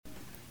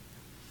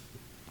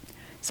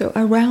So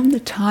around the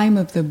time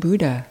of the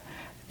Buddha,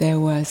 there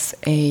was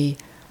a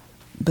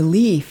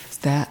belief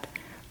that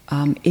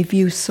if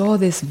you saw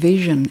this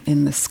vision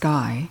in the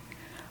sky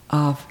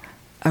of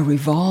a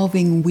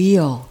revolving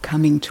wheel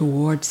coming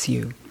towards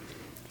you,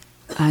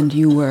 and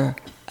you were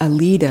a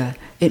leader,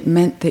 it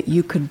meant that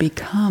you could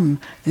become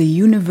the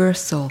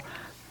universal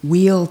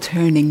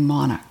wheel-turning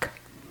monarch,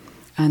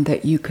 and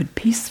that you could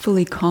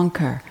peacefully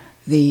conquer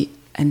the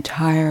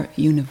entire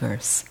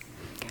universe,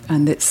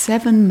 and that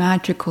 7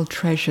 magical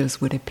treasures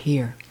would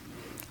appear.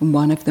 And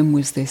one of them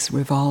was this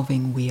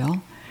revolving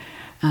wheel,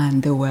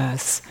 and there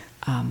was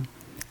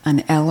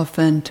an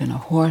elephant and a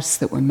horse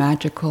that were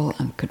magical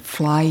and could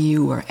fly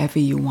you wherever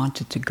you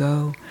wanted to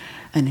go,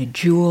 and a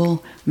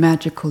jewel,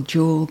 magical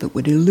jewel that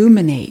would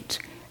illuminate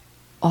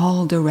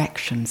all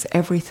directions,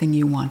 everything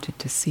you wanted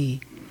to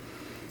see.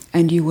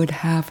 And you would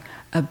have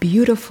a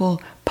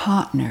beautiful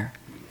partner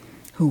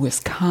who was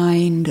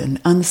kind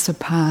and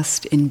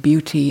unsurpassed in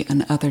beauty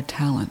and other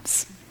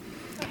talents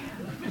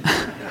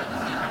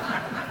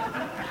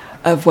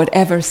of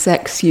whatever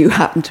sex you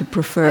happen to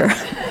prefer.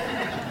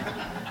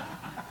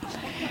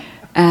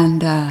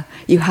 And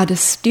you had a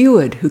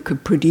steward who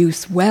could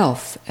produce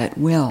wealth at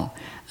will,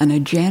 and a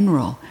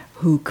general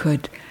who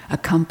could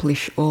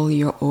accomplish all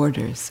your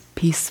orders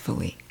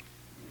peacefully.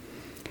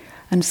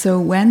 And so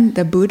when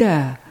the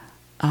Buddha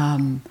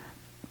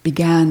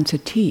began to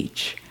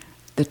teach,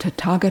 the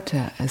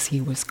Tathagata as he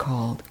was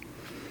called,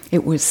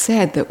 it was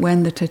said that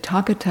when the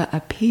Tathagata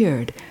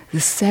appeared,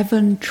 the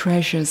 7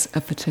 treasures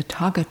of the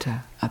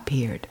Tathagata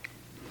appeared.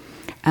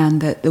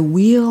 And that the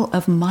wheel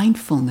of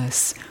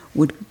mindfulness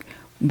would,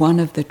 one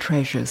of the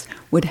treasures,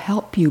 would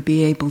help you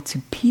be able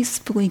to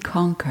peacefully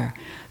conquer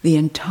the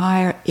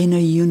entire inner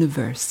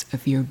universe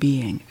of your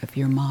being, of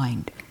your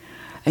mind.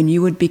 And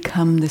you would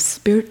become the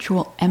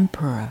spiritual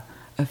emperor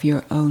of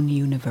your own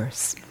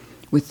universe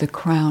with the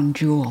crown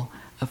jewel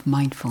of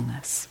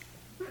mindfulness.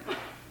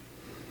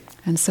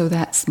 And so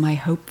that's my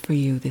hope for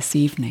you this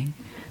evening,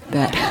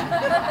 that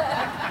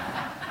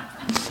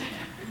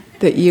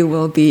that you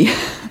will be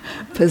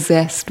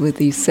possessed with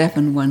these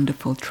 7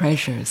 wonderful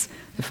treasures,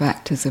 the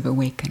factors of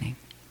awakening.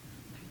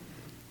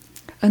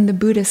 And the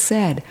Buddha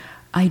said,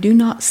 I do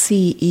not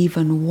see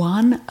even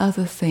one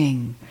other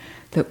thing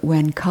that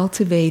when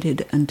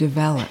cultivated and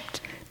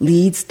developed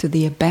leads to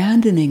the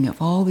abandoning of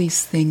all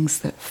these things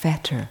that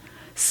fetter,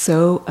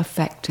 so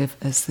effective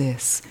as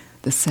this,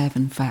 the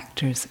 7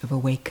 factors of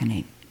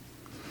awakening.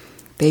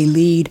 They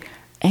lead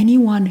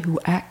anyone who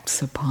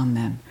acts upon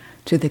them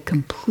to the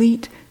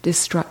complete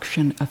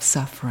destruction of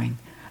suffering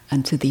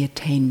and to the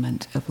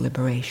attainment of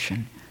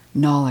liberation,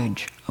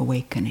 knowledge,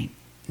 awakening,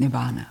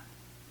 nirvana.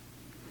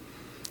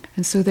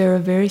 And so they're a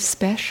very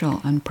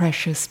special and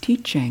precious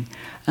teaching,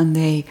 and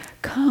they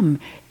come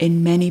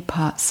in many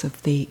parts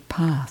of the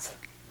path.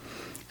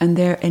 And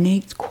they're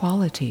innate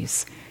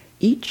qualities,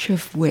 each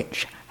of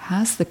which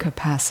has the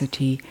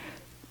capacity,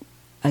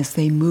 as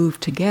they move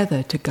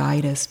together, to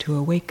guide us to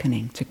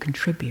awakening, to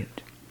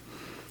contribute.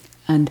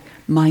 And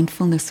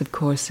mindfulness, of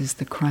course, is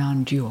the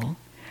crown jewel.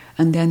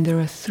 And then there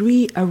are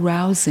 3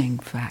 arousing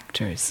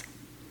factors.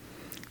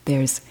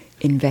 There's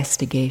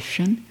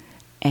investigation,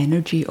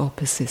 energy or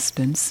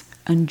persistence,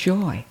 and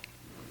joy.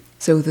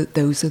 So that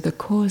those are the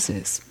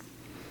causes.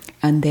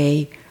 And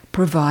they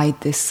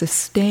provide this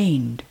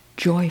sustained,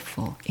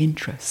 joyful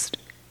interest.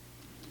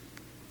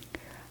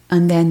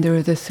 And then there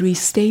are the 3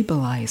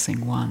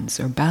 stabilizing ones,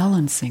 or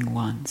balancing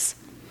ones,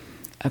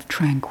 of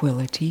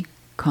tranquility,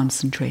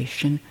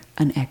 concentration,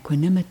 and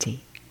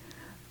equanimity.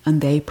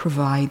 And they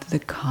provide the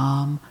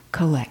calm,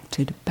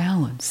 collected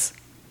balance.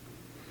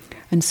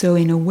 And so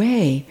in a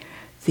way,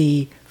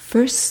 the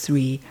first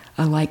 3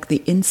 are like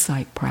the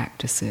insight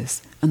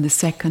practices, and the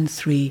second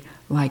 3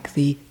 like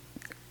the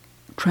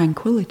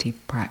tranquility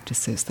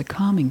practices, the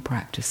calming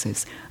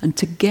practices. And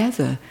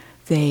together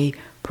they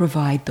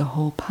provide the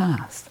whole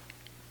path.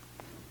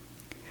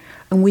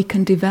 And we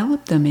can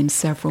develop them in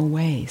several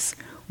ways.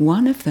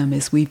 One of them,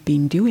 as we've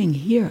been doing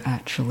here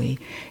actually,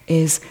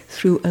 is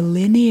through a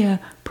linear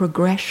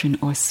progression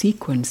or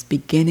sequence,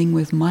 beginning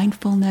with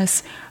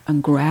mindfulness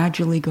and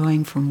gradually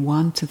going from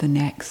one to the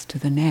next,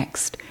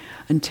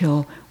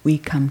 until we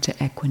come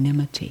to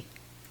equanimity.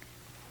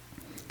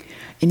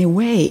 In a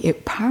way,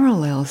 it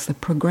parallels the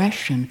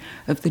progression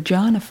of the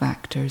jhana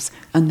factors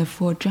and the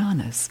 4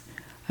 jhanas.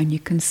 And you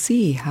can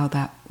see how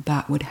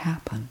that would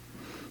happen.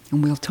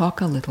 And we'll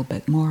talk a little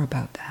bit more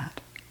about that.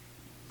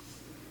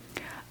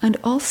 And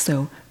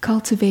also,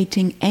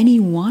 cultivating any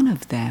one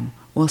of them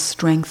will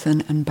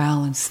strengthen and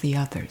balance the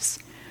others.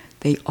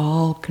 They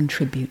all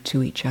contribute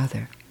to each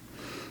other.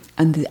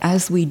 And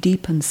as we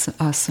deepen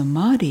our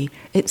samadhi,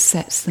 it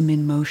sets them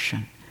in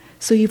motion.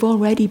 So you've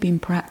already been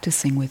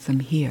practicing with them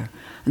here,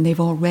 and they've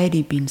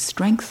already been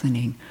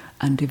strengthening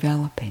and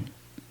developing.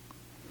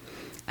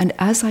 And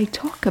as I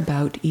talk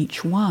about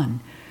each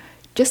one,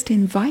 just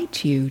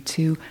invite you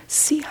to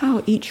see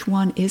how each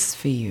one is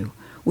for you.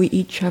 We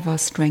each have our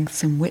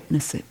strengths and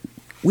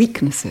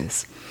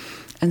weaknesses.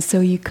 And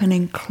so you can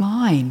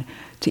incline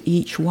to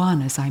each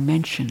one as I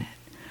mention it.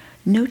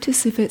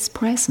 notice if it's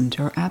present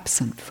or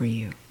absent for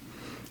you.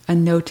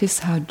 And notice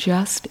how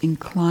just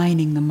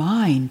inclining the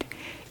mind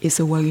is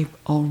a way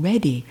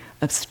already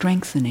of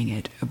strengthening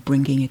it, of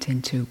bringing it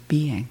into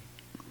being.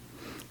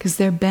 Because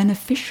they're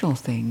beneficial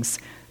things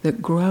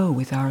that grow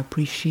with our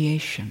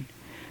appreciation.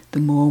 The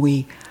more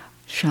we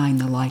shine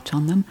the light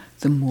on them,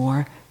 the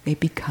more they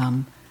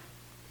become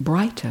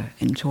brighter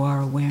into our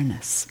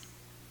awareness.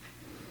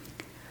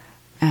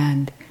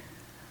 And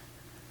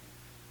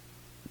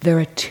there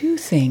are two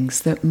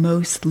things that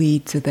most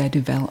lead to their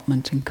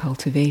development and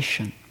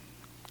cultivation.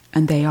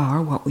 And they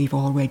are what we've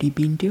already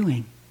been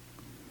doing.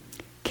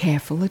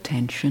 Careful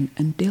attention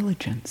and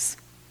diligence.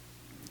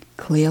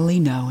 Clearly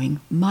knowing,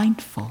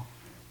 mindful.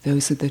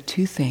 Those are the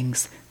two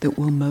things that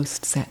will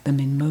most set them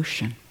in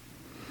motion.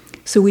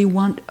 So we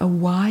want a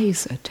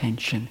wise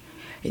attention.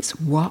 It's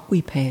what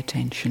we pay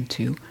attention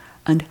to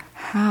and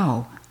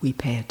how we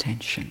pay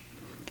attention.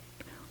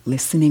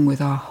 Listening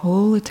with our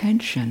whole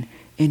attention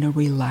in a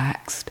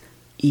relaxed,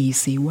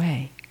 easy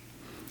way.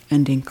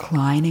 And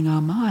inclining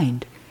our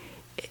mind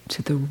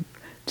to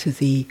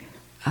the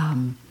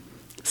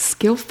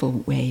skillful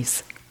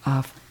ways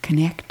of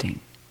connecting.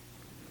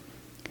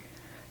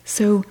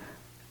 So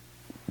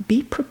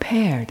be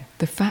prepared.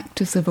 The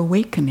factors of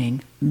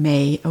awakening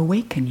may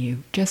awaken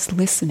you just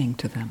listening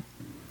to them.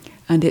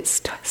 And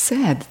it's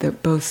said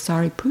that both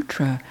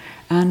Sariputra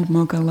and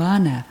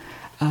Moggallana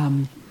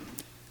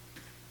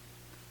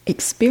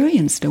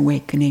experienced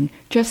awakening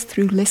just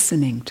through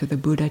listening to the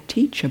Buddha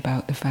teach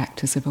about the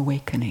factors of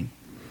awakening.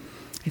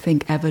 I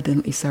think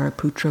evidently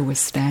Sariputra was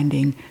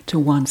standing to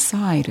one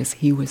side as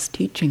he was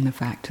teaching the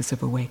factors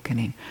of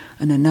awakening.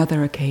 On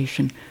another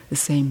occasion, the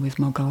same with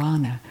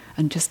Moggallana.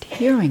 And just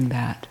hearing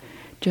that,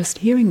 just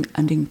hearing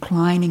and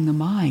inclining the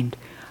mind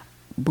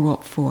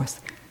brought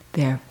forth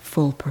their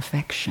full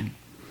perfection.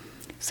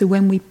 So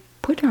when we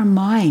put our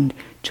mind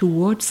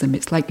towards them,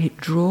 it's like it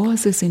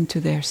draws us into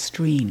their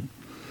stream.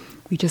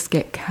 We just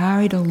get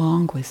carried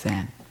along with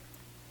them.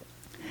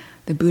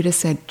 The Buddha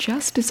said,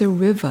 just as a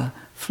river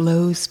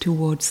flows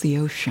towards the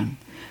ocean,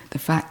 the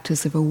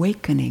factors of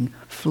awakening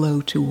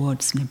flow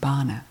towards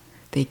Nibbana.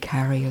 They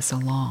carry us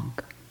along.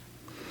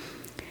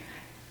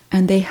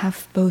 And they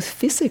have both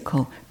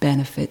physical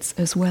benefits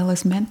as well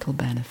as mental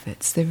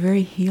benefits. They're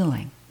very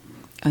healing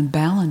and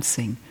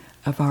balancing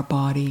of our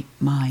body,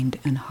 mind,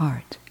 and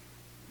heart.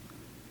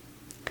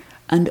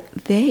 And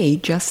they,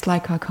 just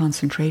like our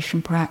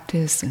concentration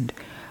practice and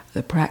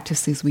the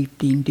practices we've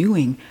been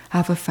doing,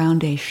 have a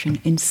foundation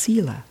in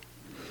sila.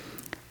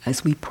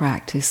 As we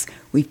practice,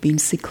 we've been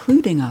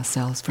secluding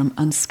ourselves from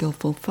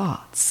unskillful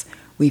thoughts.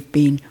 We've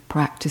been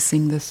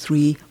practicing the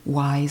 3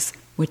 wise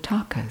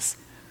vitakas: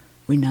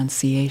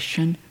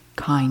 renunciation,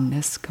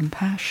 kindness,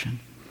 compassion.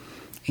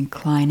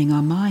 Inclining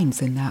our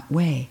minds in that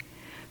way,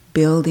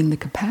 building the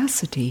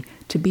capacity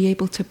to be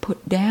able to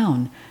put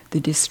down the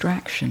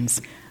distractions,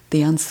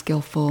 the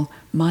unskillful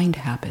mind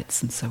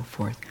habits and so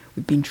forth.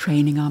 We've been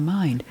training our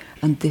mind,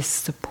 and this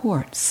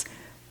supports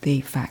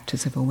the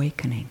factors of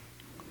awakening,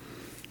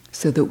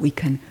 so that we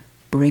can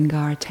bring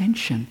our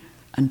attention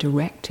and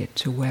direct it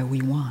to where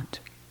we want.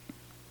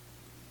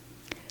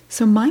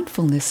 So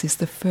mindfulness is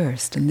the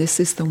first, and this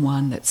is the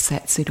one that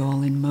sets it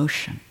all in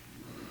motion,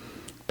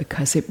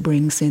 because it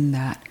brings in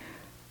that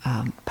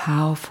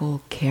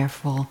powerful,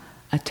 careful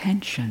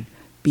attention,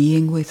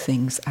 being with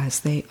things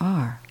as they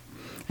are.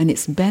 And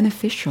it's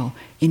beneficial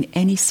in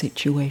any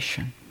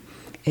situation.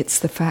 It's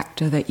the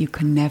factor that you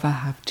can never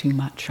have too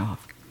much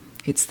of.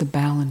 It's the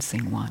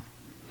balancing one.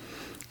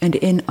 And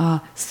in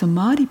our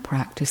samadhi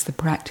practice, the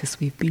practice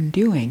we've been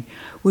doing,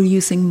 we're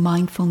using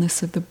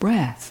mindfulness of the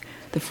breath,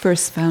 the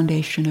first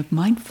foundation of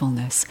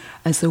mindfulness,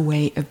 as a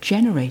way of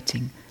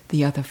generating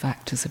the other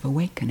factors of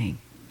awakening.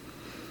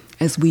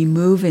 As we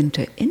move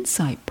into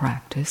insight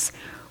practice,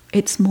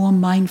 it's more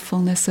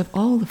mindfulness of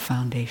all the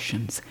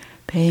foundations,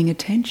 paying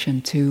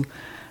attention to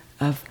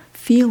of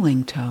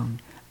feeling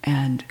tone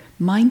and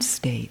mind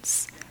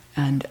states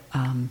and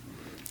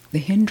the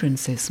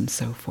hindrances and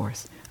so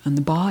forth, and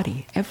the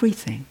body,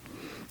 everything,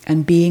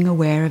 and being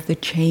aware of the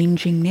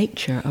changing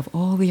nature of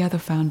all the other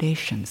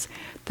foundations.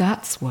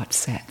 That's what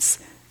sets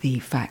the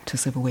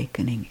factors of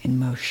awakening in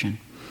motion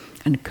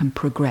and can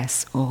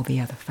progress all the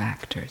other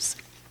factors.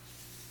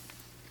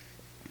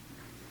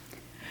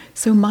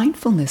 So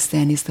mindfulness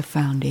then is the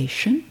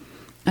foundation,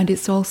 and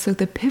it's also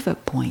the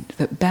pivot point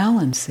that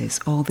balances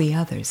all the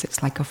others.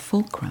 It's like a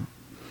fulcrum,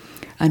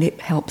 and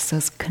it helps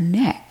us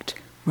connect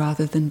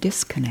rather than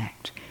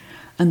disconnect.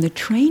 And the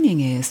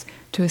training is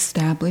to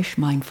establish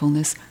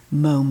mindfulness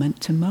moment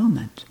to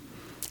moment.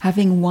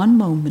 Having one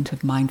moment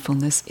of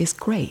mindfulness is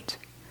great.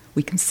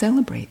 We can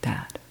celebrate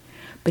that.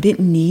 But it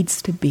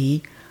needs to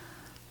be,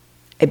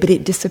 but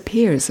it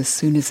disappears as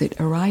soon as it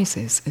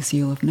arises, as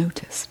you'll have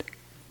noticed.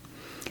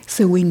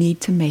 So we need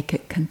to make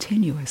it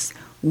continuous,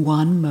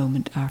 one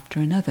moment after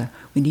another.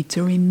 We need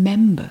to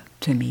remember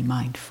to be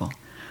mindful,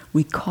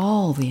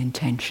 recall the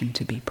intention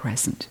to be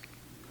present.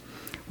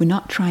 We're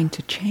not trying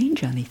to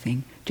change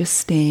anything, just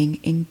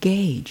staying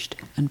engaged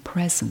and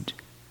present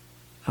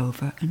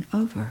over and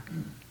over.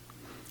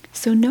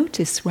 So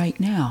notice right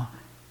now,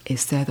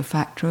 is there the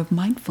factor of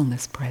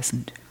mindfulness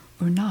present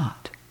or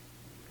not?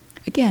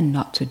 Again,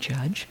 not to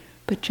judge,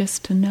 but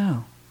just to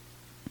know.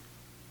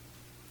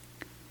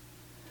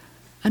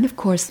 And of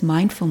course,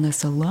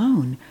 mindfulness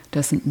alone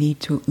doesn't need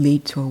to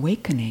lead to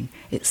awakening.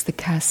 It's the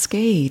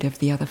cascade of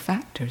the other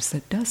factors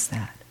that does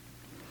that.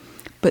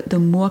 But the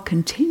more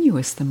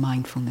continuous the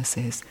mindfulness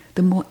is,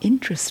 the more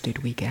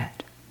interested we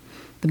get,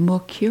 the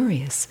more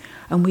curious,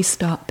 and we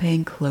start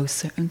paying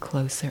closer and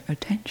closer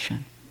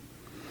attention.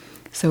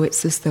 So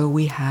it's as though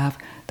we have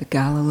the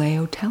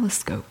Galileo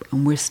telescope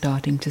and we're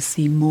starting to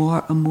see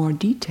more and more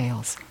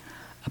details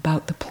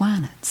about the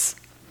planets.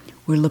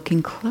 We're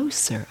looking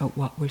closer at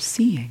what we're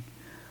seeing.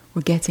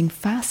 We're getting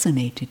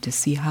fascinated to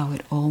see how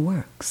it all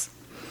works.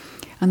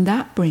 And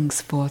that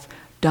brings forth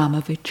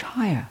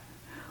Dhamma-vichaya,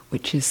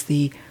 which is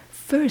the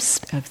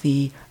first of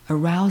the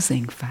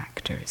arousing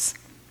factors.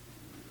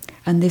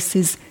 And this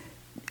is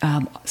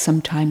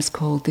sometimes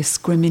called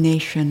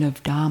discrimination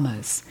of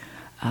dhammas,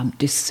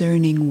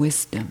 discerning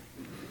wisdom,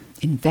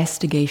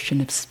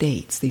 investigation of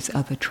states, these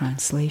other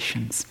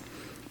translations.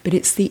 But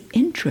it's the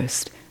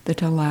interest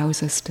that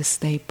allows us to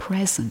stay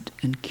present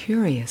and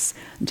curious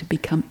and to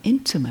become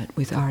intimate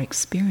with our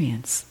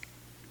experience.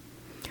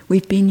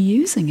 We've been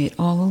using it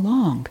all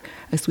along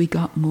as we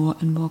got more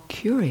and more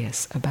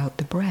curious about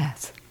the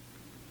breath.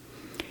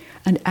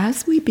 And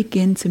as we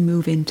begin to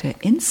move into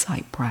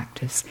insight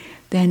practice,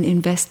 then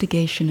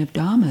investigation of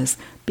dhammas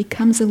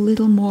becomes a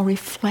little more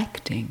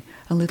reflecting,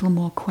 a little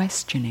more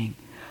questioning,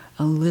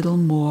 a little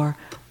more,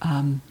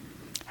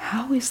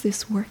 how is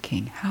this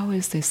working? How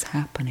is this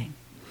happening?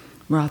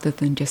 Rather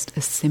than just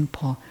a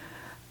simple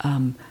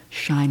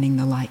shining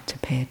the light to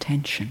pay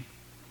attention.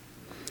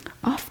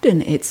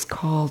 Often it's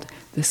called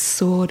the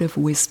sword of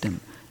wisdom,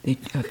 the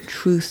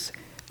truth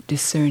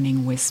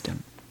discerning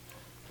wisdom.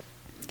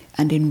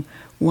 And in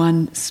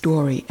one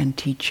story and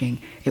teaching,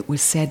 it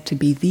was said to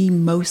be the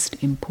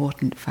most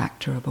important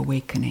factor of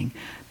awakening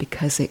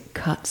because it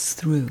cuts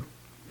through.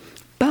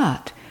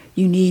 But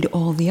you need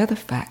all the other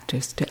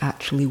factors to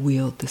actually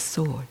wield the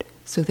sword,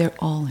 so they're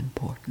all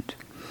important.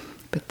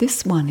 But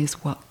this one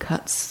is what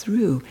cuts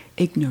through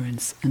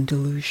ignorance and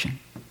delusion.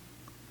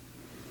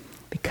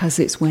 Because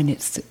it's when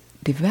it's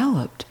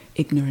developed,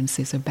 ignorance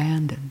is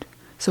abandoned.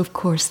 So of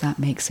course that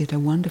makes it a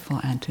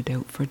wonderful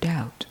antidote for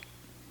doubt.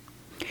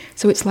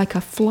 So it's like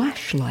a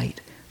flashlight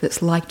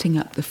that's lighting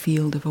up the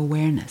field of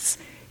awareness.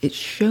 It's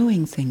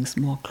showing things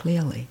more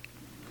clearly.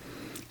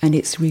 And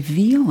it's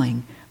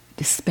revealing,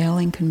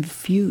 dispelling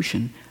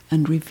confusion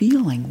and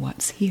revealing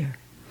what's here.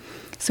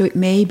 So it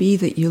may be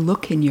that you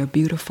look in your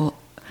beautiful,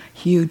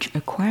 huge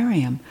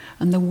aquarium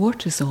and the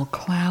water's all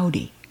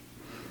cloudy.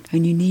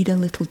 And you need a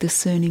little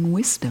discerning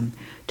wisdom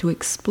to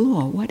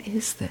explore, what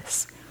is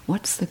this?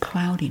 What's the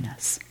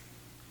cloudiness?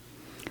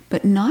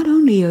 But not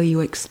only are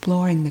you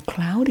exploring the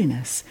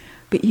cloudiness,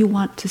 but you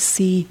want to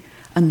see,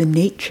 and the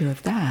nature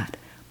of that,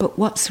 but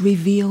what's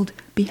revealed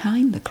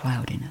behind the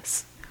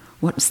cloudiness?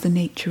 What's the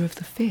nature of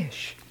the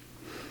fish?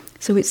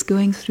 So it's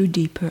going through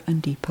deeper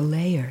and deeper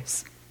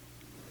layers.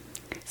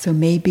 So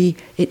maybe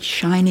it's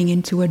shining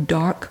into a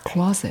dark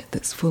closet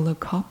that's full of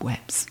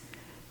cobwebs.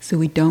 So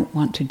we don't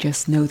want to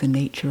just know the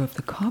nature of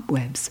the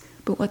cobwebs,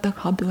 but what the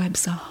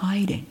cobwebs are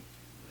hiding.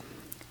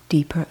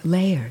 Deeper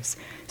layers.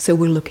 So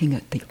we're looking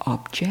at the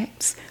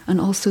objects and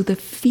also the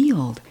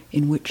field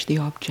in which the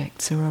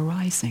objects are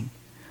arising.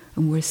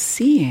 And we're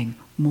seeing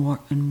more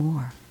and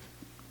more.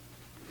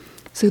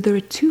 So there are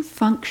two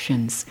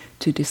functions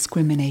to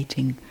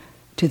discriminating,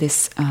 to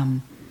this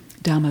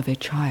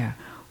Dhamma-vichaya.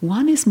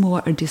 One is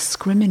more a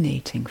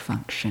discriminating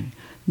function,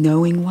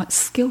 knowing what's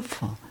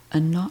skillful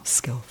and not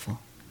skillful.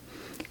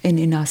 And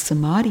in our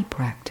samadhi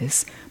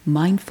practice,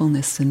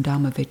 mindfulness and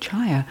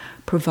Dhamma-vichaya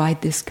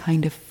provide this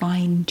kind of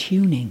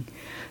fine-tuning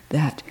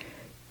that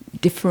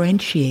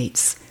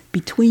differentiates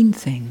between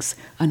things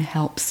and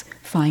helps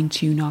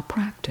fine-tune our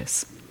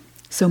practice.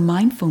 So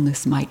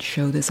mindfulness might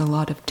show there's a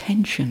lot of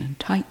tension and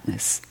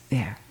tightness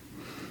there.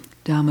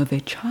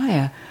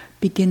 Dhamma-vichaya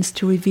begins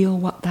to reveal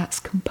what that's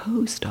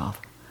composed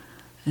of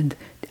and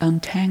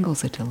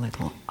untangles it a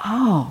little.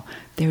 Oh,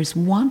 there's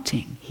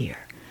wanting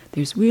here.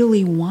 There's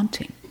really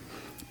wanting.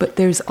 But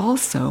there's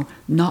also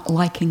not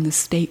liking the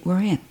state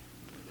we're in.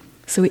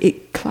 So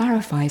it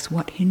clarifies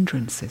what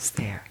hindrance is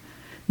there.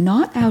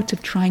 Not out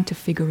of trying to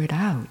figure it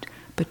out,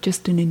 but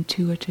just an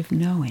intuitive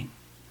knowing.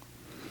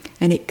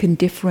 And it can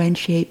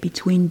differentiate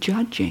between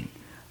judging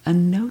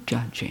and no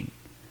judging.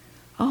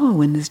 Oh,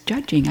 when there's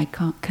judging, I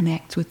can't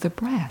connect with the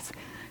breath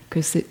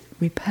because it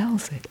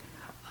repels it.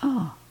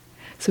 Oh,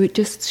 so it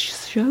just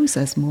shows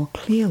us more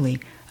clearly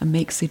and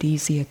makes it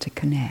easier to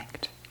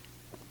connect.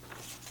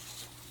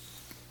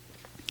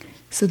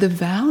 So the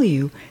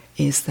value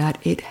is that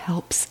it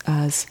helps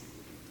us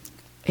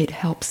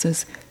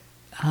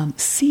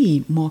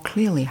see more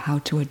clearly how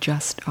to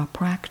adjust our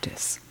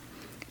practice,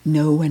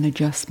 know when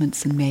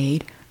adjustments are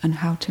made and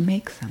how to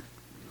make them.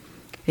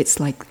 It's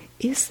like,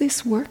 is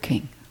this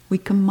working? We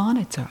can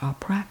monitor our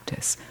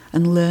practice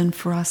and learn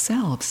for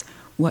ourselves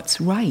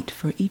what's right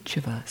for each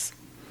of us.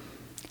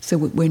 So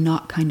we're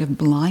not kind of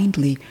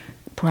blindly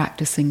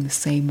practicing the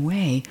same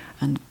way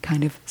and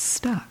kind of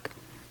stuck.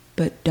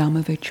 But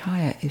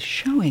Dhammavicaya is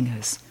showing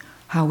us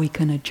how we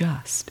can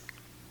adjust.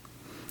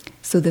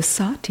 So the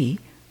sati,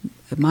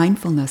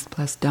 mindfulness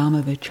plus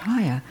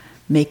Dhammavicaya,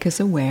 make us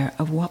aware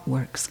of what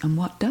works and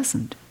what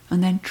doesn't,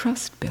 and then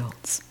trust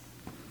builds.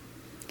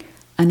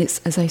 And it's,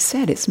 as I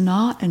said, it's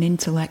not an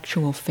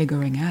intellectual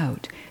figuring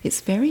out.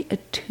 It's very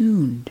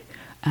attuned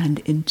and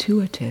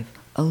intuitive,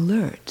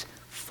 alert,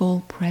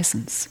 full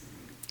presence.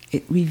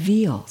 It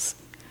reveals.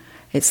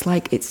 It's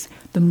like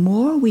the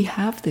more we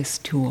have this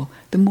tool,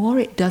 the more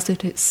it does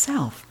it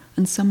itself.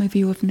 And some of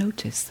you have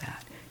noticed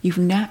that. You've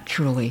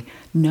naturally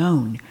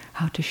known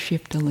how to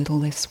shift a little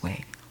this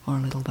way or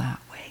a little that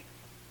way.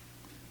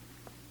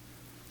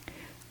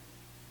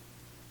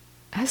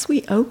 As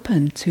we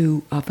open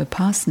to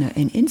Vipassana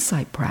in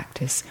insight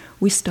practice,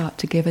 we start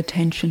to give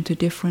attention to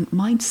different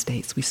mind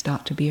states. We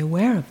start to be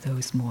aware of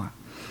those more.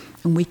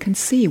 And we can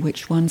see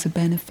which ones are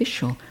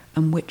beneficial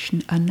and which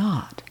are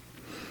not.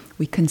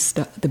 We can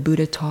the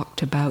Buddha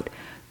talked about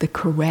the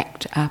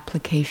correct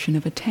application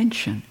of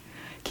attention,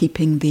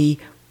 keeping the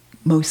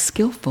most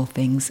skillful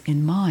things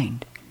in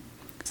mind.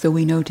 So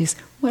we notice,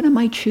 what am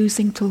I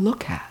choosing to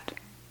look at?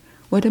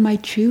 What am I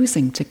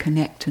choosing to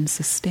connect and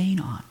sustain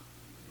on?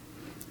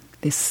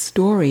 This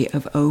story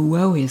of, oh,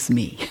 woe is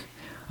me,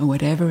 or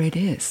whatever it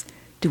is.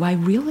 Do I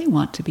really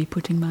want to be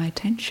putting my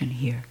attention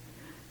here?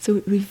 So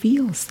it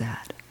reveals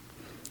that.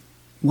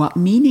 What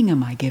meaning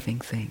am I giving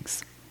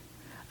things?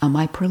 Am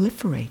I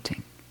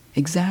proliferating,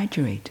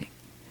 exaggerating?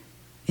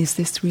 Is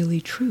this really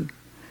true?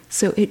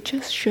 So it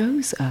just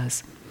shows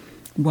us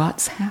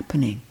what's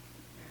happening.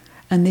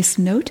 And this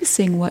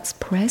noticing what's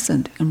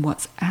present and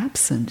what's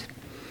absent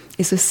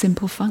is a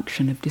simple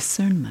function of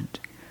discernment.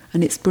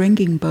 And it's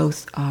bringing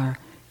both our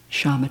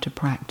shamatha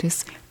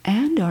practice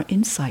and our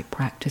insight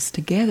practice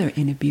together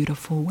in a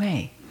beautiful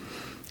way.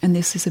 And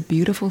this is a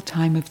beautiful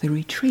time of the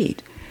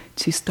retreat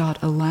to start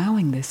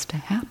allowing this to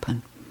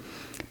happen.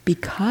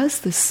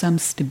 Because there's some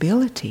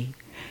stability,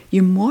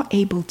 you're more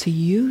able to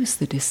use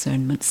the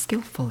discernment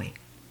skillfully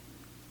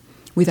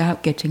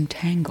without getting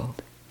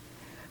tangled.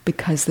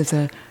 Because there's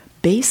a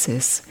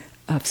basis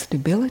of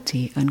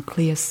stability and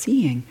clear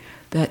seeing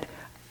that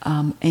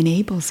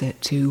enables it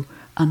to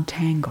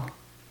untangle.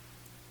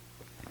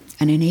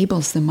 And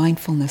enables the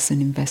mindfulness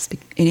and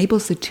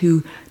enables the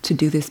two to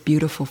do this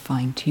beautiful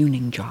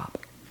fine-tuning job.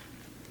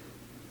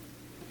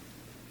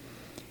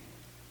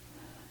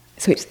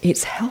 So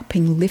it's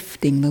helping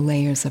lifting the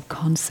layers of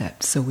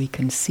concepts so we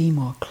can see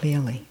more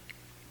clearly.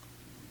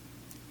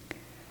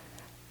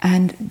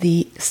 And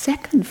the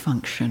second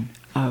function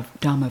of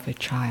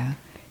Dhammavicaya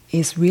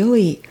is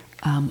really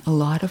a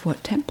lot of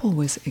what Temple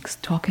was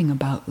talking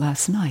about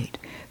last night,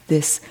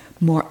 this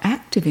more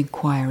active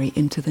inquiry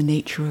into the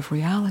nature of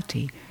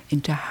reality,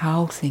 into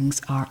how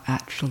things are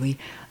actually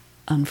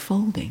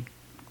unfolding,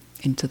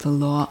 into the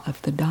law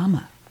of the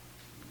Dhamma.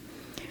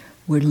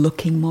 We're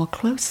looking more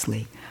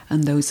closely,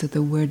 and those are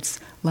the words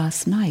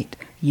last night,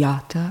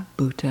 yata,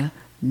 bhuta,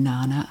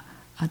 nana,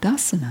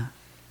 adasana.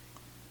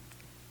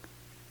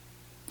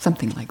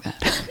 Something like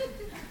that.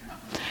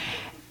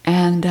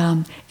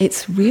 And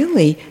it's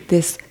really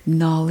this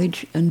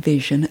knowledge and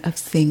vision of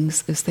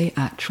things as they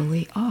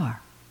actually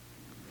are.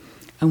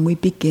 And we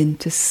begin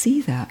to see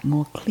that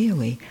more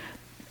clearly.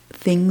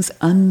 Things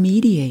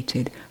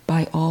unmediated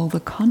by all the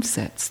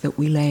concepts that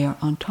we layer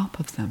on top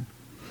of them.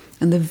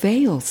 And the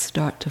veils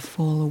start to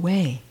fall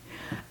away.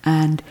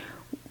 And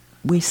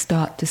we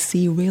start to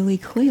see really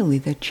clearly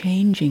the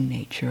changing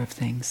nature of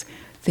things.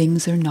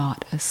 Things are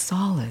not as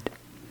solid.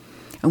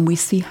 And we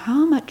see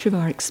how much of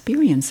our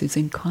experience is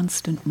in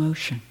constant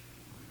motion.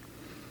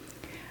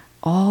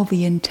 All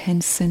the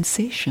intense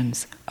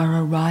sensations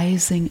are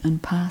arising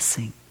and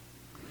passing.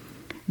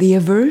 The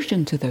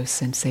aversion to those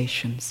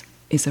sensations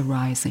is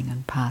arising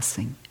and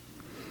passing.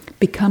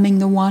 Becoming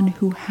the one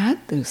who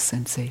had those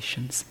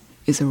sensations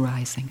is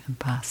arising and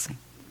passing.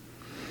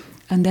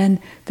 And then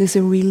there's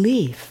a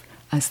relief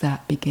as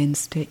that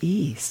begins to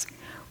ease.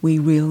 We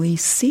really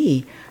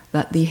see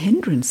that the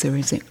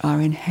hindrances are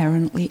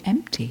inherently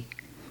empty.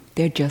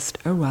 They're just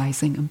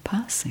arising and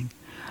passing.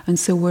 And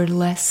so we're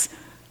less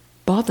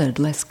bothered,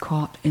 less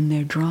caught in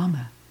their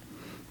drama.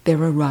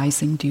 They're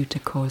arising due to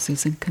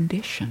causes and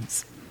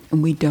conditions,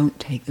 and we don't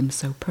take them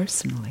so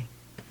personally.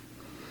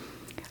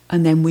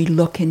 And then we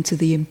look into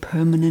the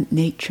impermanent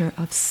nature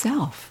of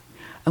self,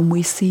 and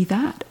we see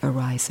that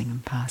arising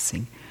and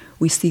passing.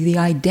 We see the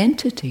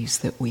identities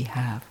that we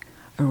have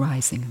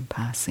arising and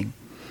passing.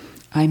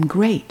 I'm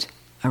great,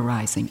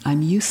 arising.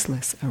 I'm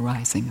useless,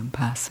 arising and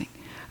passing,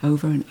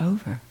 over and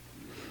over.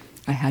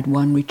 I had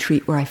one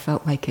retreat where I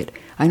felt like it.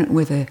 I don't know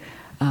whether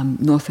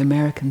North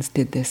Americans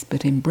did this,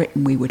 but in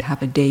Britain we would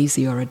have a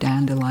daisy or a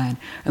dandelion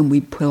and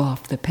we'd pull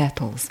off the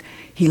petals.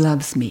 He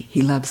loves me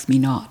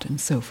not,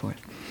 and so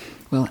forth.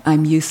 Well,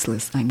 I'm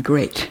useless, I'm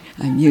great.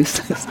 I'm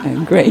useless,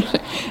 I'm great.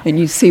 And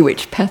you see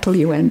which petal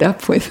you end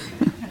up with.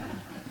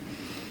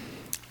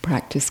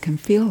 Practice can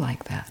feel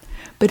like that.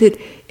 But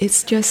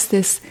it's just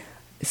this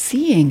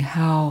seeing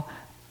how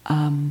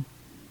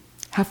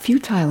how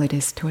futile it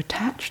is to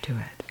attach to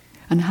it,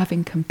 and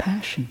having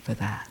compassion for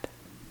that.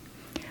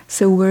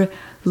 So we're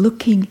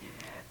looking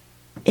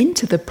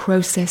into the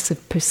process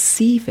of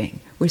perceiving.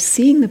 We're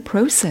seeing the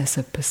process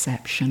of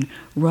perception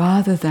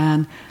rather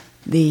than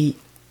the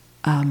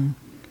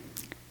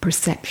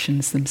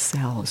perceptions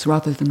themselves,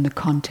 rather than the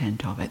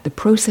content of it. The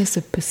process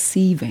of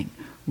perceiving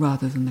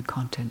rather than the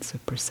contents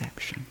of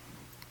perception.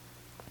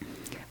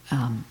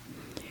 And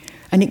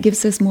it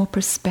gives us more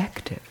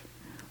perspective.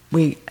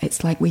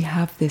 It's like we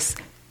have this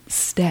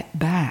step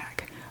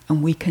back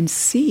and we can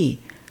see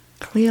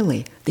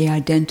clearly the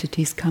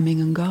identities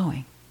coming and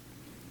going.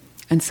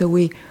 And so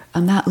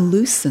and that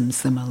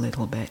loosens them a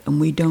little bit, and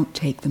we don't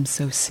take them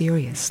so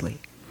seriously.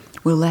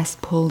 We're less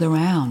pulled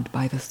around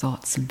by the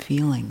thoughts and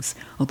feelings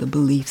or the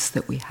beliefs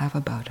that we have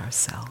about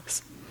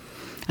ourselves.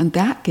 And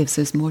that gives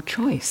us more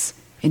choice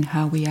in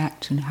how we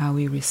act and how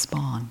we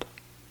respond.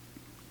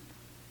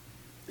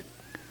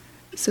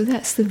 So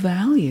that's the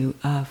value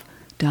of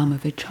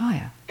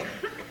Dhammavicaya.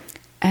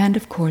 And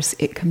of course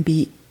it can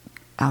be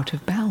out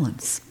of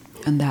balance,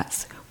 and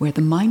that's where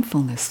the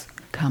mindfulness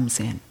comes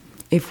in.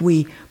 If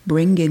we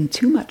bring in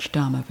too much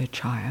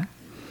Dhammavicaya,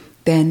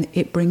 then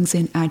it brings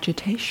in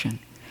agitation.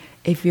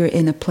 If you're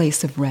in a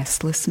place of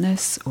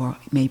restlessness or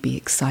maybe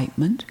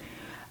excitement,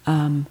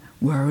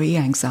 worry,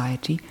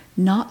 anxiety,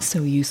 not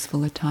so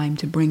useful a time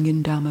to bring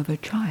in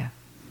Dhammavicaya.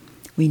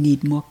 We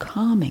need more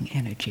calming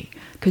energy,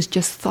 because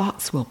just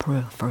thoughts will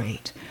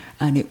proliferate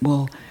and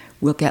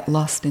we'll get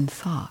lost in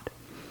thought.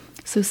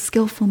 So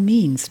skillful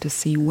means to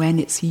see when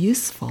it's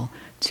useful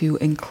to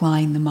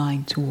incline the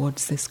mind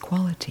towards this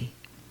quality.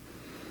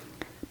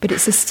 But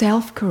it's a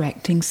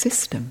self-correcting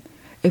system.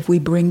 If we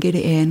bring it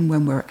in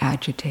when we're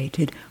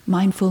agitated,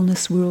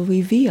 mindfulness will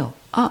reveal,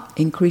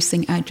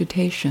 increasing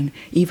agitation,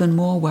 even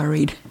more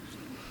worried,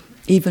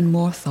 even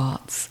more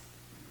thoughts.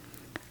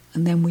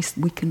 And then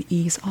we can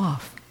ease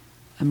off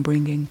and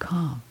bring in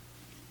calm.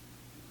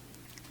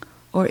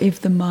 Or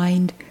if the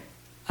mind,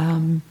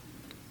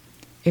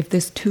 if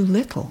there's too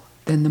little,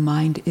 then the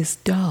mind is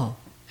dull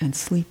and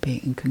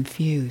sleepy and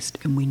confused,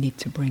 and we need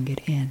to bring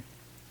it in.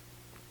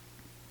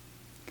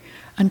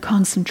 And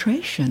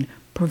concentration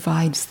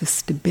provides the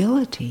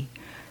stability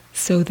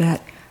so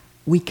that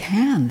we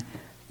can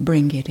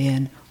bring it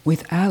in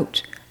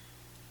without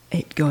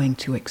it going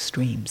to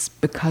extremes,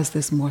 because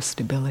there's more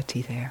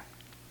stability there.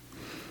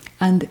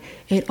 And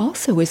it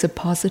also is a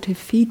positive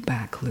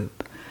feedback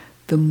loop.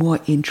 The more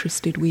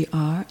interested we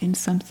are in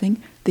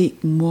something, the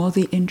more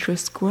the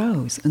interest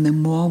grows, and the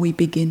more we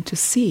begin to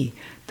see.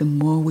 The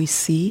more we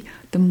see,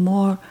 the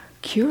more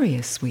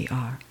curious we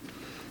are.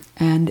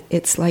 And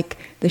it's like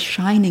the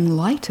shining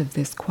light of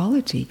this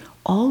quality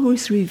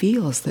always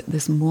reveals that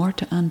there's more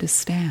to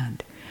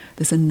understand.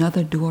 There's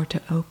another door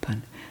to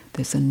open.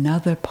 There's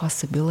another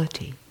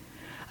possibility.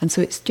 And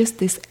so it's just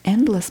this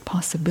endless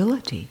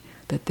possibility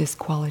that this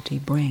quality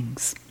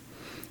brings.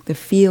 The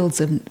fields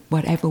of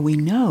whatever we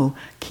know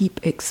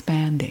keep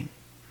expanding.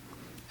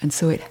 And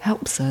so it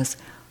helps us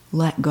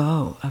let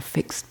go of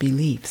fixed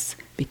beliefs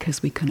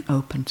because we can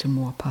open to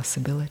more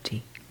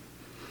possibility.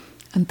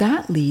 And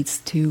that leads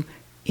to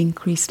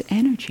increased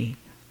energy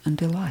and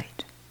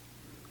delight.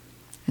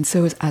 And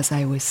so as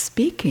I was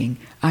speaking,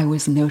 I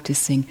was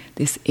noticing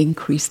this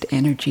increased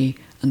energy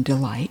and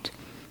delight,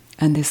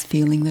 and this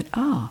feeling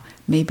that,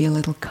 maybe a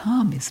little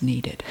calm is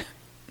needed.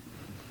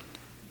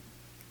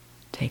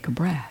 Take a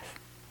breath.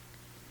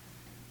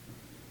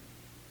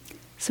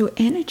 So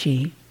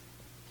energy,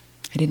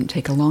 I didn't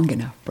take a long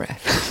enough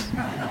breath.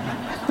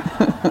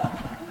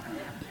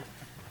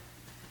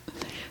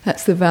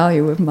 That's the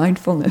value of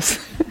mindfulness.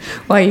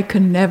 Why you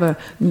can never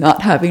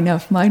not have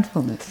enough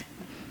mindfulness.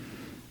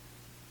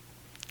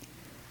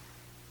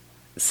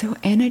 So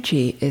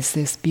energy is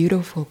this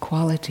beautiful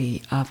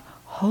quality of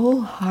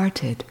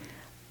wholehearted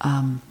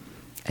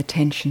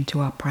attention to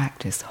our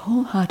practice,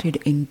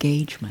 wholehearted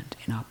engagement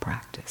in our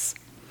practice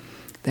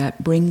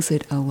that brings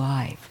it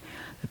alive.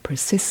 The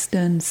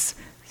persistence,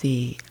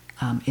 the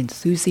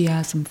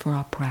enthusiasm for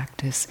our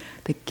practice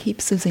that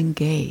keeps us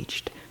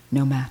engaged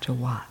no matter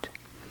what.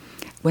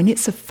 When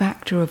it's a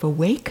factor of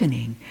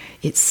awakening,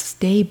 it's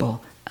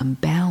stable and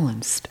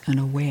balanced and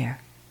aware.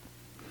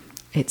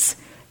 It's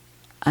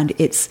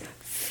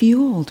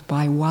fueled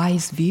by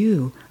wise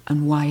view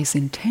and wise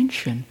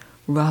intention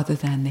rather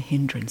than the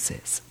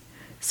hindrances.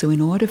 So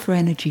in order for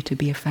energy to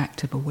be a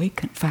factor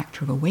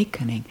of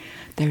awakening,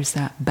 there's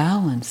that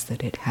balance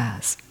that it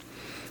has.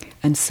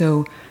 And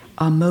so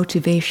our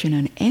motivation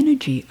and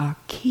energy are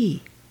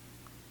key.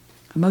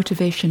 Our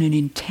motivation and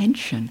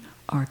intention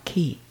are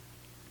key.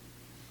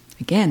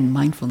 Again,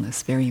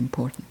 mindfulness, very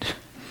important.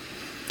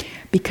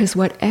 Because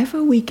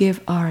whatever we give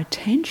our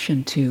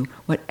attention to,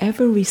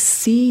 whatever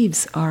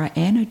receives our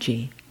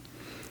energy,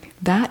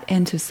 that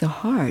enters the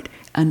heart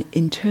and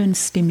in turn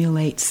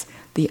stimulates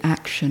the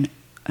action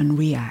and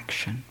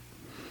reaction.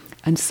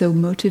 And so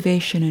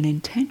motivation and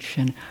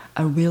intention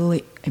are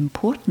really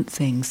important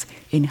things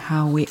in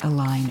how we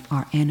align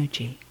our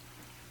energy.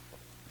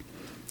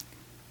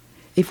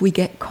 If we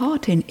get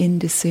caught in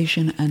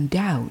indecision and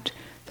doubt,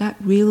 that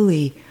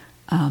really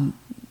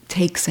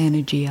takes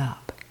energy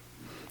up.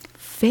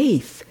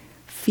 Faith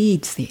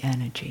feeds the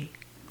energy.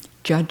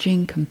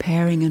 Judging,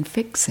 comparing, and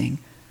fixing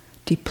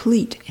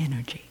deplete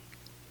energy.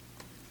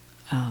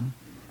 And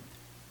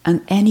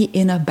any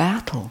inner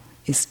battle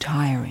is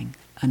tiring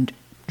and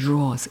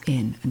draws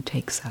in and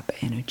takes up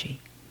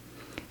energy.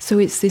 So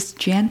it's this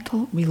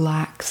gentle,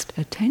 relaxed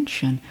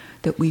attention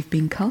that we've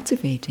been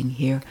cultivating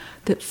here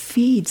that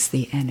feeds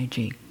the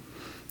energy.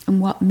 And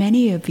what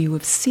many of you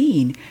have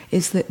seen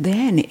is that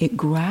then it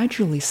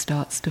gradually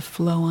starts to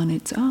flow on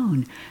its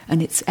own,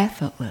 and it's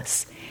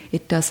effortless.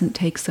 It doesn't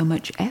take so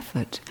much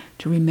effort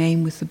to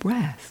remain with the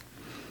breath,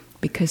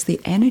 because the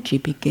energy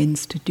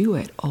begins to do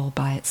it all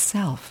by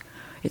itself.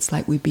 It's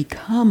like we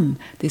become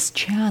this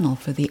channel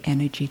for the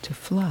energy to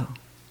flow.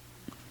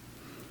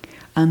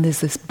 And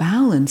there's this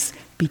balance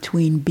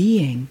between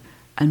being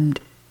and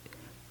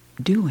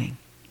doing.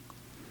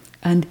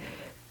 And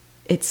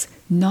it's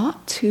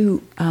not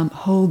to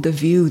hold the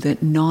view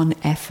that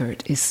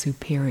non-effort is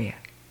superior.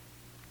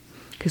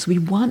 Because we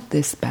want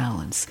this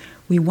balance.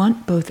 We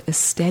want both a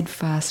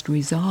steadfast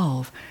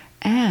resolve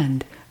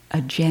and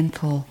a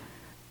gentle,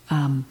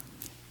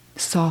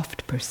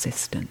 soft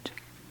persistent.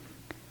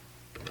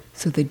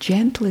 So the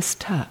gentlest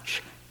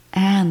touch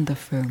and the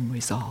firm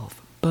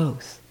resolve,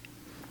 both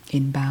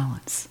in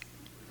balance.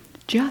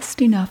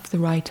 Just enough the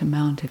right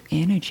amount of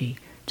energy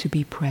to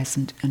be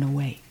present and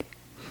awake.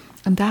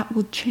 And that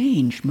will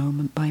change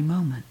moment by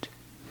moment.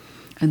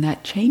 And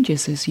that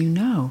changes, as you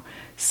know.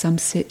 Some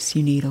sits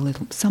you need a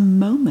little, some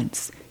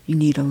moments you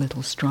need a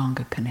little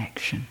stronger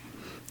connection.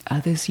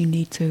 Others you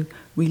need to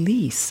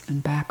release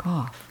and back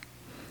off.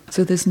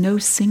 So there's no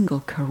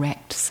single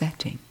correct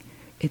setting.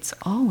 It's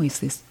always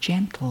this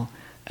gentle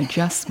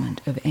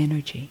adjustment of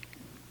energy.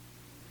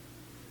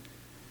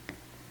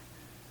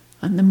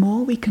 And the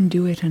more we can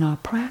do it in our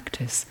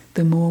practice,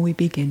 the more we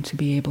begin to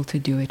be able to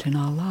do it in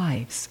our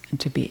lives and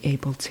to be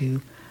able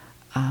to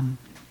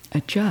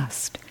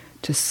adjust,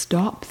 to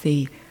stop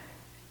the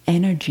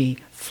energy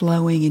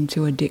flowing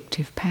into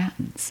addictive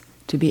patterns,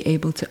 to be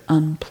able to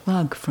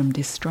unplug from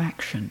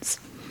distractions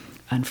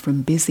and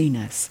from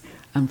busyness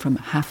and from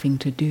having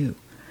to do.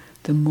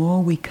 The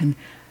more we can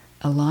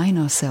align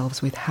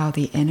ourselves with how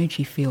the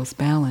energy feels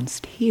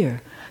balanced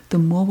here, the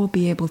more we'll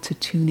be able to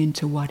tune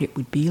into what it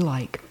would be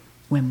like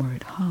when we're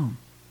at home.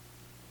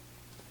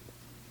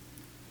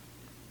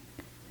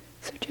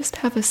 So just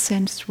have a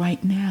sense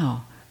right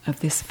now of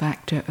this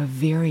factor of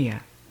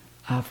virya,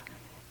 of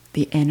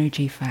the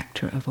energy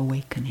factor of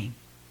awakening.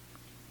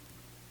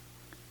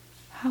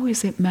 How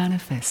is it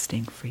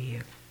manifesting for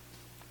you?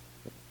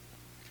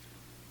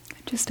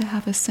 Just to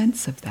have a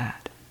sense of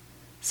that,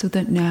 so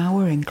that now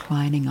we're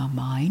inclining our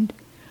mind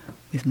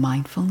with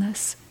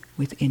mindfulness,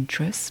 with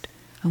interest,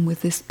 and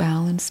with this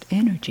balanced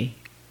energy.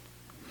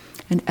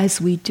 And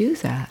as we do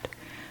that,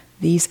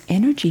 these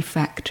energy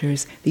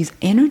factors, these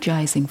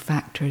energizing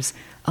factors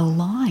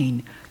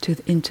align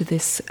into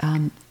this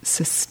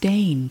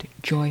sustained,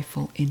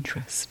 joyful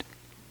interest.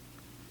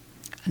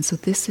 And so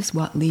this is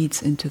what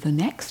leads into the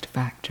next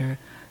factor,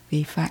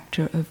 the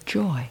factor of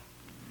joy.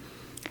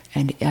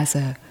 And as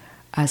a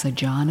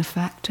jhana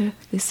factor,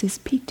 this is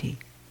piti.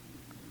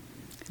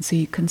 And so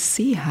you can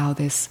see how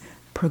this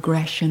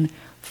progression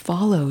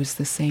follows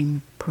the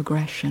same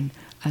progression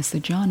as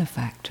the jhana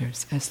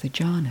factors, as the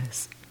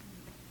jhanas.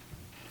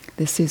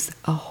 This is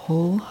a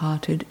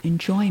wholehearted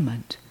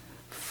enjoyment,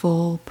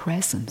 full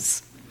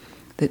presence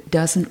that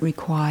doesn't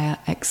require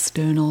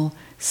external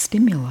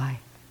stimuli.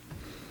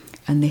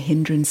 And the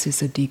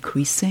hindrances are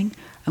decreasing,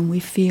 and we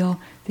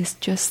feel this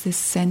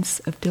sense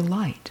of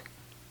delight.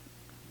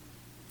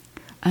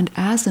 And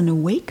as an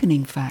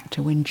awakening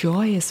factor, when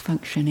joy is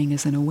functioning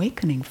as an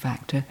awakening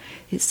factor,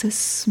 it's a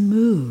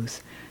smooth,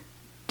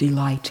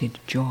 delighted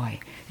joy.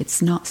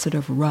 It's not sort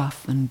of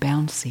rough and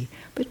bouncy,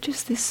 but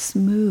just this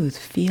smooth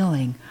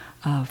feeling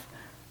of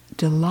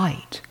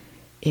delight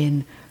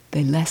in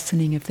the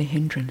lessening of the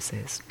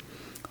hindrances.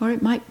 Or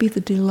it might be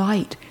the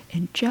delight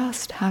in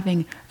just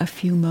having a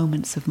few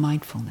moments of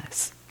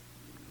mindfulness.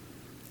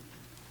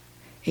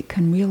 It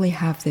can really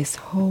have this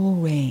whole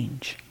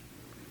range.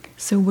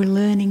 So we're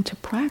learning to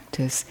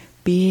practice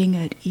being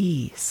at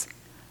ease,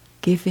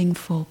 giving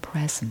full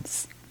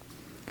presence.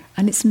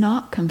 And it's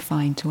not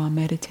confined to our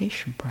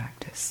meditation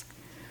practice.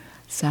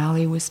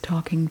 Sally was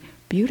talking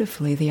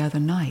beautifully the other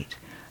night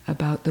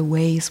about the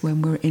ways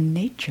when we're in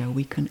nature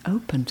we can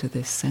open to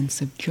this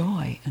sense of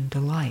joy and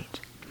delight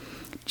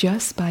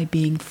just by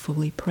being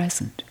fully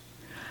present.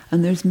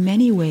 And there's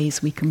many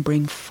ways we can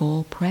bring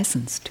full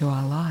presence to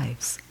our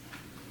lives.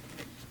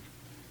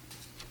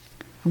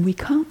 And we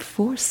can't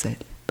force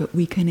it, but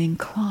we can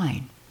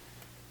incline.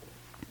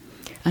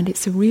 And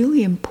it's a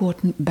really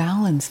important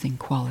balancing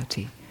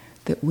quality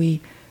that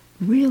we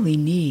really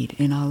need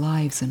in our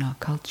lives and our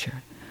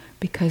culture,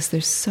 because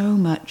there's so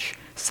much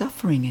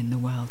suffering in the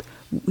world.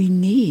 We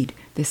need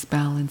this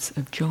balance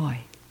of joy.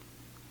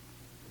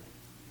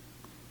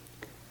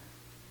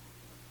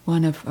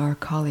 One of our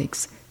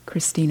colleagues,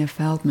 Christina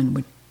Feldman,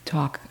 would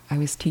talk, I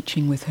was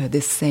teaching with her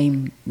this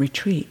same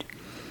retreat,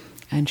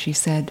 And she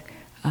said,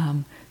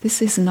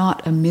 this is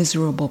not a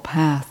miserable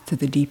path to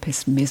the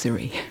deepest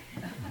misery.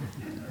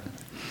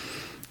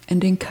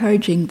 And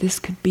encouraging this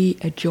could be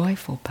a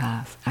joyful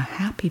path, a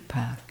happy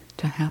path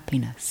to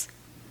happiness.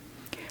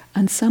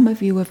 And some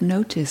of you have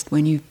noticed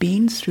when you've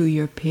been through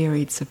your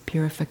periods of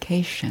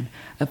purification,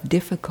 of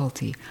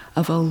difficulty,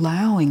 of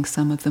allowing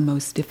some of the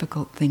most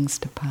difficult things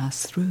to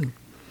pass through,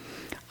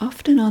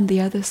 often on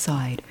the other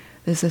side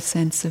there's a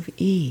sense of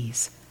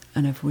ease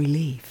and of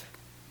relief.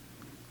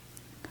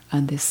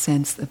 And this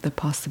sense of the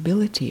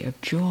possibility of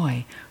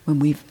joy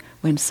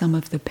when some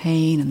of the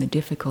pain and the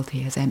difficulty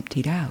has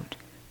emptied out,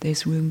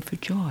 there's room for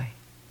joy.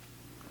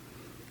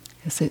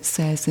 As it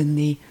says in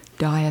the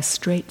Dire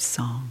Straits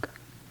song,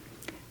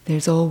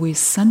 there's always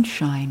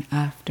sunshine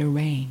after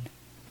rain.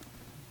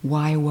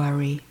 Why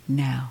worry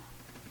now?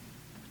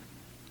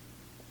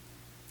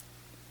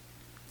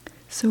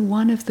 So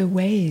one of the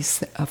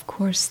ways, of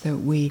course, that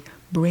we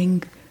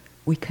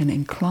can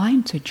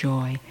incline to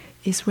joy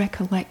is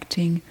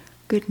recollecting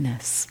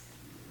goodness,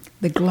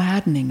 the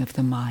gladdening of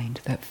the mind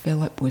that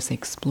Philip was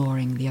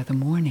exploring the other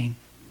morning,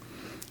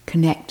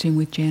 connecting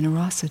with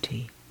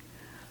generosity,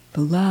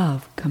 the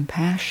love,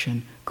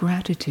 compassion,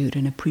 gratitude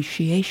and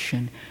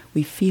appreciation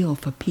we feel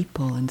for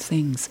people and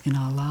things in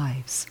our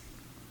lives.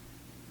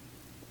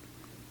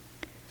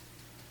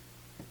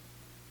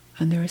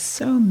 And there are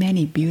so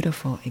many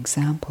beautiful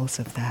examples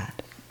of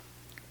that.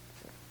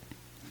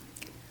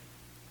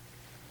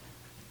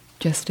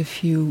 Just a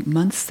few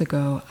months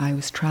ago, I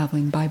was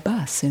traveling by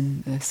bus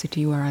in the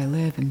city where I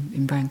live,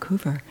 in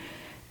Vancouver,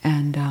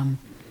 and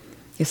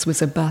this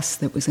was a bus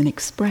that was an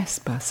express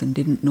bus and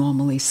didn't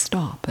normally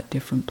stop at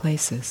different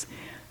places.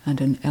 And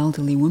an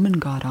elderly woman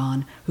got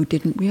on who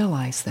didn't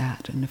realize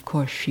that, and of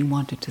course she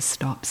wanted to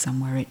stop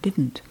somewhere it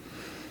didn't.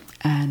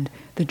 And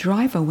the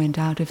driver went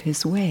out of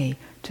his way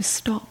to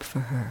stop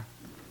for her,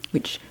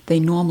 which they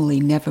normally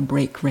never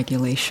break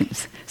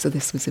regulations, so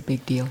this was a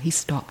big deal. He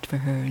stopped for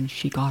her and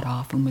she got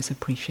off and was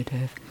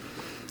appreciative.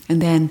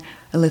 And then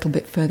a little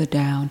bit further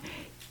down,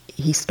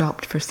 he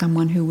stopped for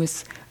someone who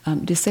was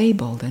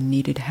disabled and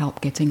needed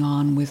help getting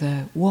on with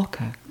a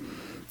walker.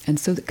 And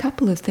so a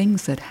couple of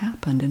things had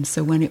happened, and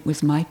so when it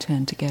was my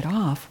turn to get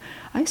off,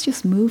 I was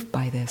just moved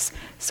by this.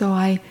 So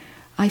I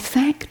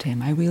thanked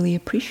him. I really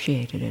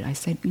appreciated it. I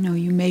said,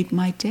 you made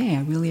my day.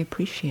 I really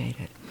appreciate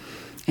it.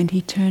 And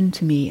he turned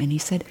to me and he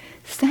said,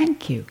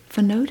 thank you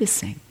for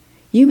noticing.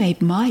 You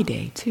made my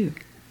day too.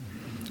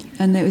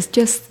 And it was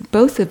just,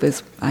 both of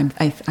us,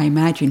 I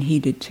imagine he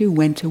did too,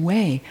 went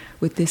away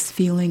with this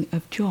feeling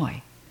of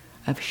joy,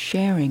 of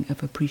sharing,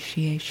 of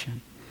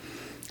appreciation.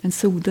 And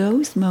so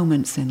those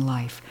moments in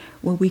life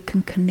where we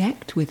can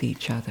connect with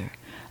each other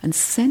and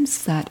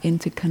sense that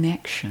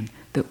interconnection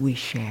that we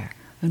share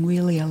and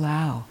really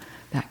allow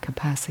that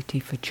capacity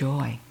for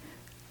joy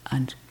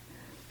and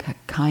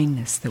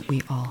kindness that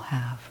we all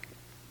have.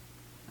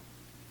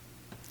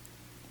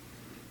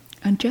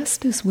 And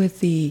just as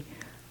with the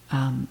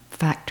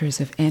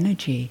factors of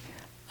energy,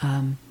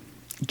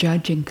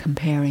 judging,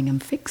 comparing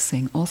and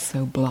fixing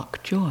also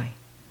block joy.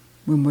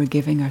 When we're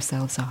giving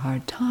ourselves a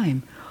hard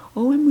time,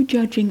 or when we're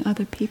judging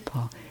other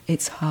people,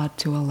 it's hard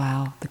to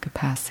allow the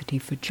capacity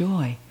for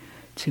joy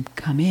to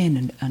come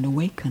in and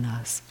awaken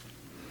us.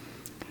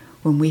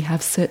 When we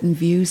have certain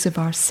views of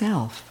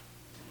ourself,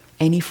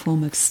 any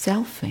form of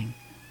selfing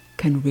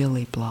can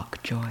really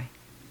block joy.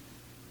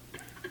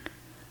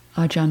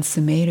 Ajahn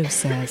Sumedho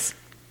says,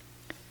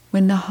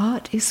 when the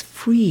heart is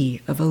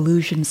free of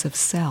illusions of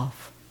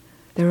self,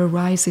 there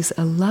arises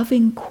a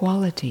loving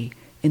quality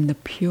in the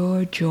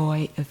pure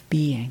joy of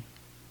being.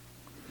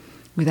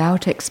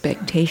 Without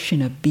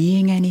expectation of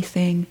being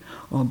anything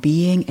or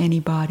being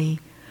anybody,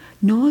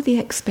 nor the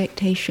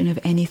expectation of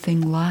anything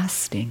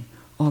lasting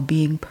or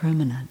being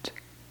permanent.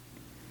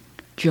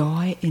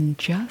 Joy in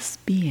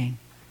just being,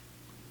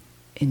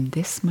 in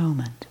this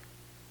moment.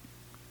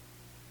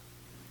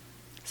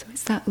 So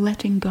it's that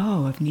letting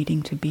go of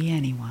needing to be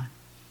anyone.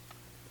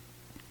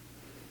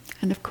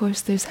 And of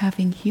course there's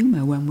having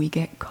humor when we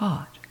get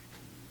caught.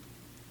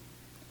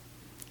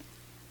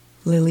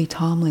 Lily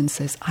Tomlin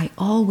says, I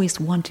always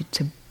wanted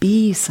to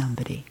be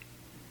somebody,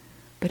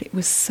 but it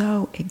was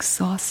so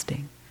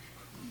exhausting.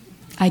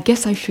 I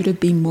guess I should have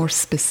been more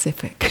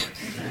specific.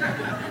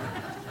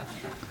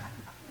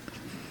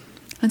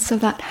 And so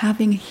that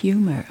having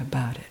humor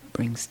about it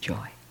brings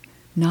joy,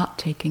 not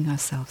taking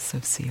ourselves so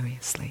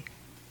seriously.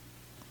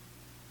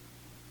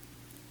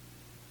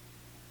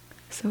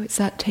 So it's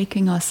that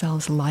taking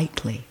ourselves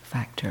lightly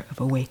factor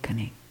of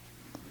awakening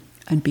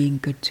and being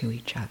good to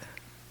each other.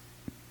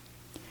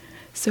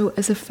 So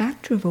as a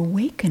factor of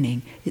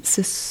awakening, it's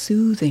a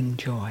soothing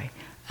joy,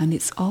 and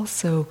it's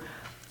also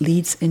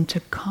leads into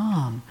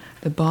calm.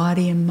 The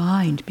body and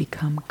mind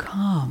become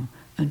calm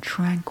and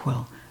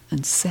tranquil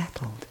and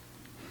settled.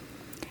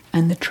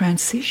 And the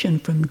transition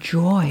from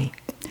joy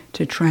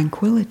to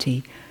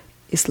tranquility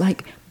is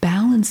like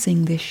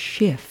balancing this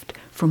shift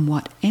from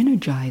what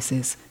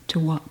energizes to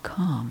what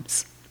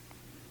calms.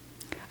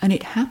 And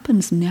it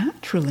happens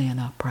naturally in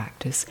our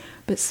practice,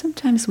 but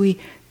sometimes we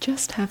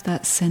just have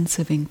that sense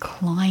of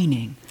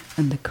inclining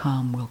and the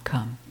calm will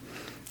come.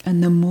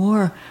 And the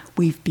more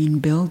we've been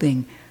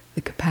building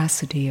the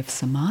capacity of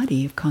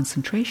samadhi, of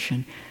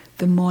concentration,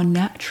 the more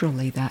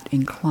naturally that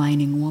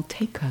inclining will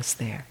take us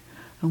there.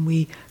 And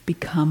we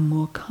become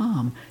more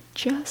calm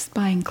just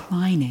by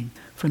inclining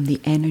from the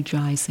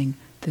energizing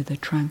to the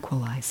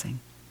tranquilizing.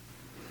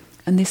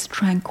 And this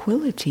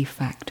tranquility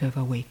factor of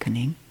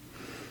awakening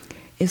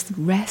is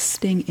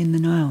resting in the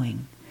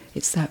knowing.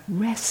 It's that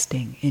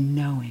resting in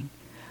knowing.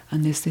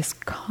 And there's this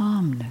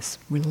calmness,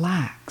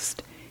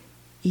 relaxed,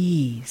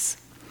 ease.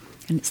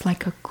 And it's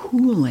like a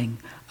cooling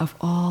of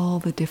all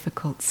the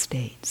difficult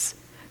states.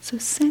 So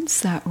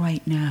sense that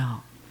right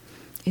now.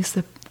 Is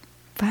the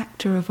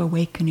factor of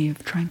awakening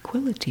of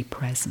tranquility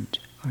present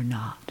or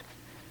not?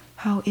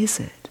 How is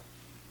it?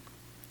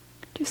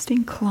 Just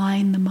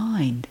incline the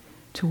mind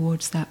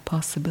towards that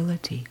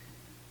possibility.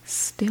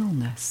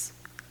 Stillness,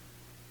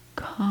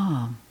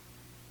 calm,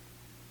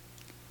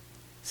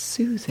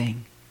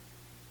 soothing,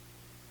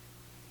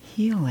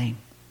 healing.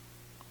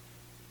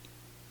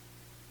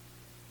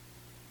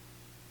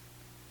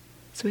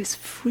 So it's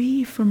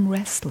free from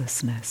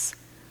restlessness,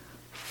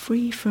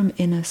 free from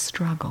inner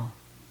struggle.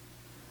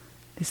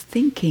 This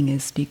thinking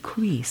is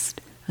decreased,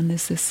 and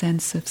there's a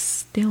sense of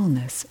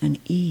stillness and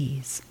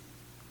ease.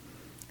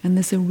 And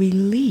there's a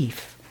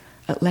relief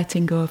at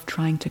letting go of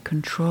trying to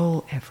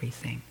control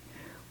everything.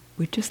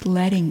 We're just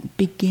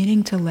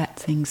beginning to let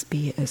things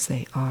be as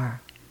they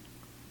are.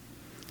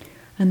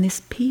 And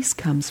this peace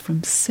comes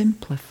from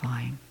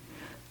simplifying.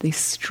 These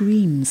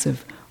streams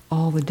of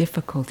all the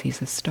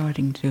difficulties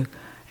are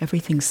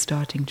everything's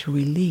starting to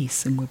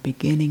release, and we're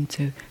beginning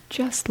to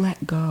just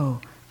let go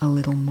a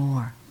little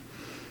more.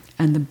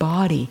 And the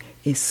body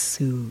is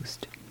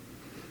soothed.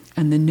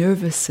 And the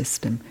nervous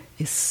system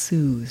is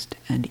soothed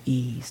and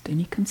eased. And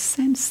you can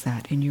sense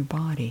that in your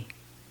body.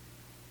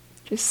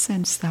 Just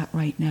sense that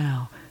right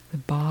now. The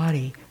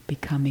body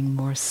becoming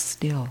more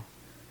still,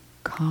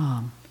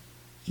 calm,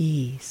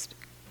 eased.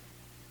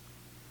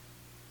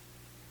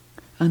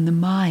 And the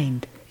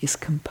mind is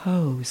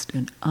composed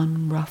and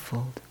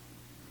unruffled,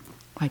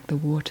 like the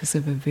waters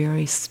of a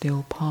very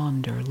still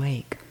pond or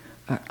lake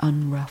are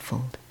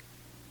unruffled.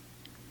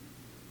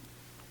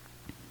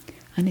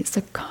 And it's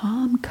a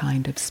calm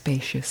kind of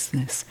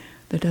spaciousness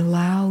that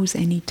allows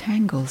any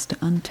tangles to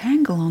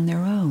untangle on their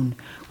own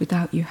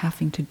without you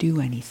having to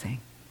do anything.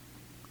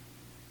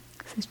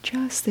 So it's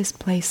just this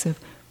place of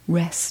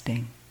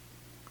resting.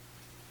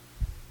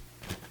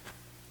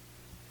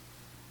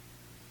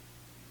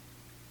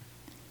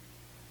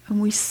 And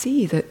we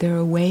see that there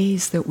are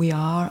ways that we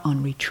are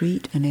on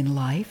retreat and in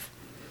life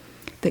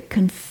that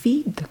can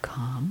feed the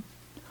calm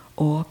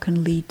or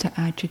can lead to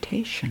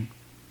agitation.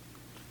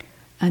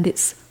 And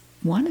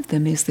one of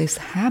them is this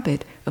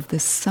habit of the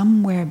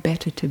somewhere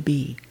better to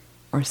be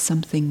or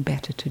something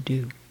better to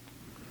do.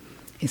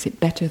 Is it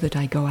better that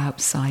I go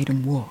outside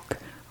and walk?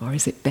 Or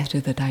is it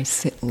better that I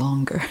sit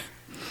longer?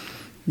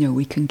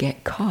 We can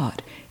get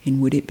caught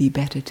in would it be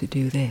better to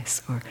do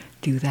this or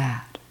do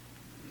that?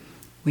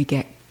 We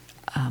get,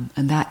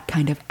 and that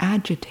kind of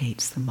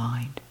agitates the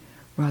mind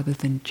rather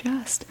than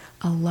just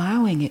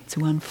allowing it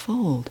to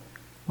unfold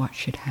what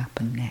should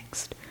happen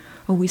next.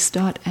 Or we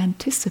start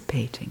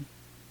anticipating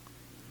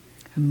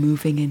and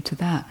moving into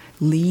that,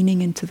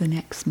 leaning into the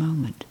next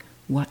moment.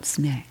 What's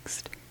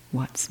next?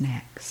 What's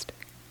next?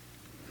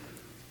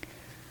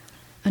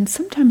 And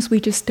sometimes we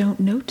just don't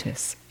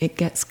notice. It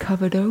gets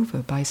covered over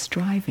by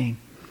striving.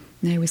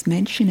 And I was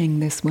mentioning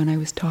this when I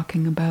was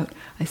talking about,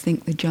 I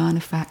think, the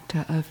jhana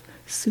factor of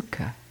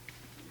sukha.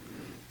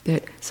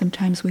 That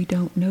sometimes we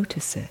don't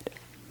notice it.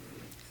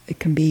 It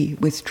can be,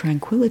 with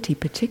tranquility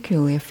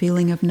particularly, a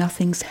feeling of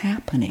nothing's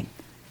happening.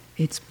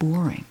 It's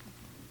boring.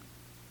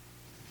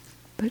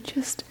 But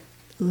just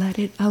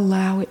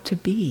allow it to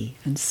be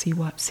and see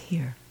what's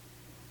here.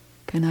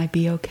 Can I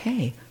be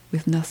okay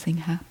with nothing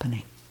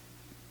happening?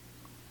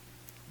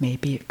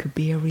 Maybe it could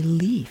be a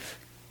relief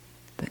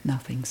that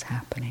nothing's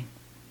happening.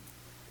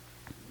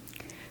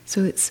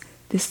 So it's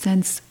this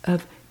sense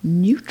of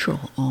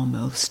neutral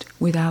almost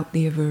without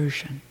the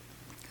aversion,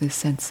 this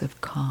sense of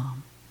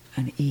calm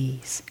and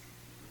ease.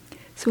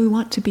 So we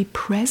want to be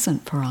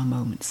present for our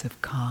moments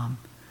of calm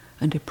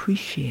and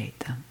appreciate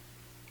them.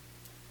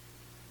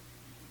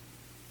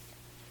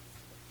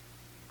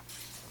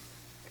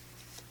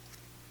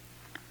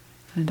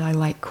 And I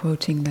like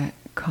quoting that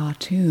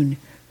cartoon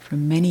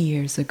from many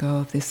years ago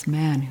of this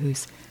man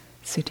who's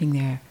sitting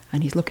there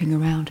and he's looking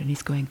around and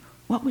he's going,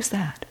 "What was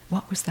that?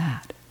 What was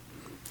that?"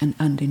 And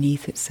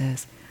underneath it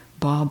says,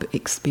 "Bob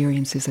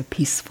experiences a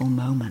peaceful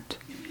moment."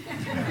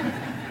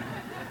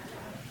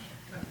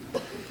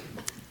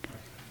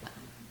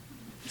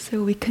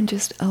 So we can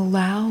just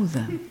allow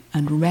them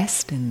and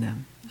rest in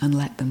them and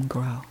let them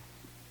grow,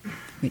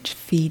 which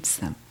feeds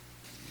them.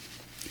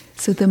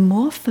 So the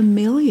more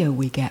familiar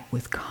we get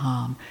with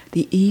calm,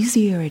 the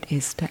easier it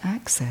is to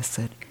access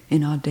it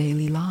in our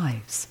daily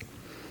lives.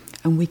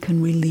 And we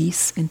can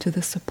release into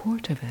the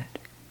support of it.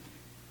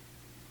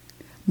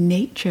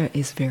 nature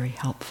is very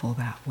helpful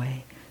that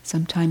way.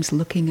 Sometimes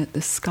looking at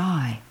the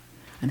sky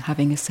and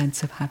having a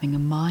sense of having a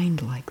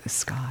mind like the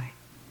sky,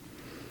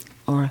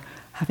 or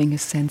having a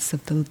sense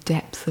of the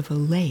depth of a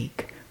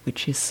lake,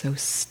 which is so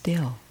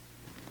still.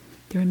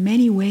 There are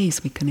many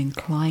ways we can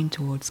incline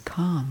towards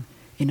calm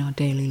in our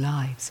daily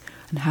lives,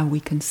 and how we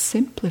can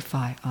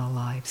simplify our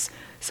lives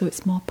so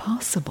it's more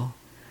possible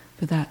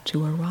for that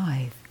to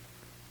arrive.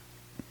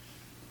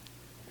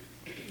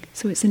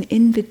 So it's an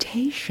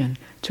invitation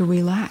to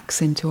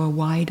relax into a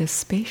wider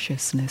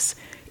spaciousness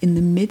in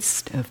the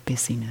midst of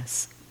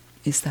busyness.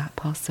 Is that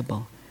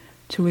possible?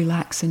 To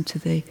relax into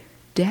the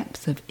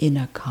depth of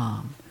inner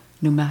calm,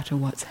 no matter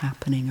what's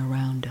happening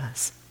around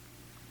us.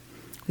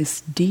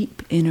 This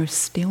deep inner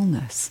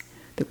stillness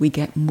that we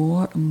get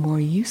more and more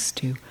used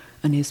to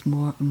and is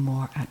more and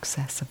more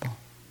accessible.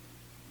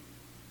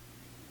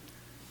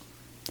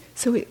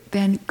 So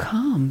then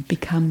calm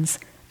becomes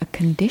a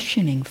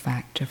conditioning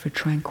factor for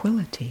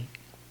tranquility.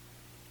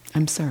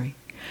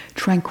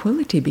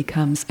 Tranquility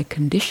becomes a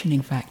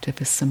conditioning factor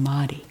for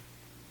samadhi,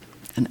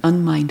 an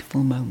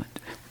unmindful moment.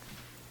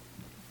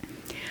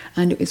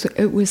 And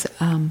it was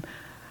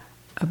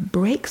a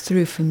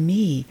breakthrough for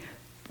me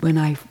when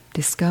I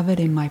discovered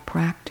in my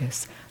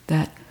practice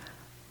that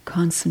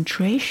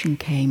concentration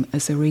came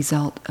as a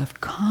result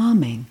of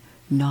calming,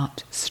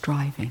 not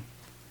striving.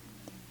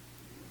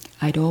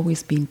 I'd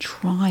always been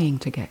trying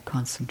to get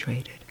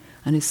concentrated,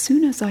 and as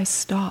soon as I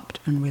stopped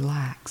and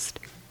relaxed,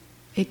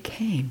 it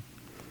came.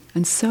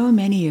 And so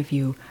many of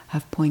you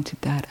have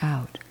pointed that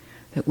out,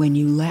 that when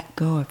you let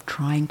go of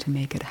trying to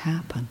make it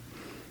happen,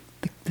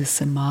 the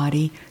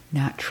samadhi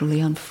naturally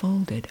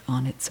unfolded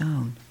on its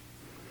own.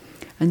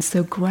 And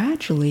so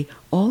gradually,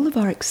 all of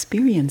our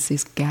experience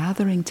is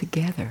gathering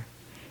together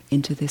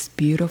into this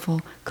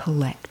beautiful,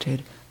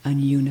 collected,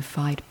 and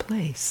unified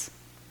place.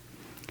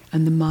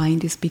 And the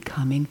mind is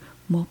becoming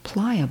more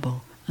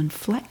pliable and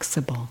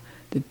flexible,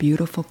 the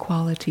beautiful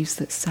qualities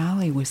that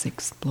Sally was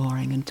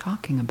exploring and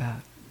talking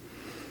about.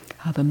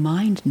 How the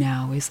mind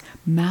now is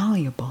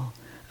malleable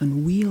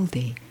and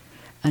wieldy,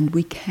 and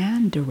we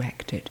can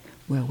direct it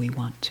where we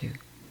want to,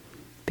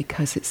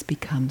 because it's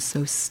become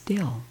so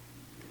still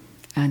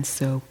and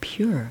so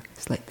pure.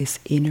 It's like this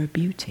inner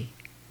beauty.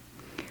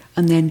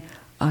 And then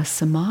our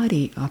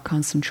samadhi, our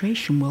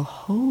concentration, will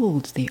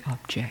hold the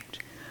object,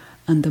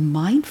 and the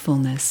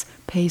mindfulness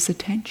pays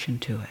attention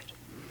to it.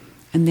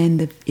 And then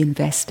the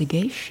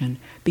investigation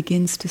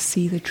begins to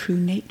see the true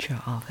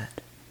nature of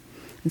it.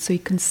 And so you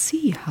can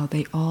see how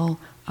they all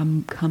are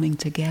coming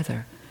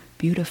together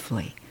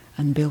beautifully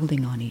and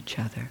building on each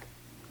other.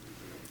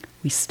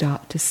 We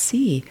start to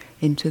see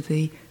into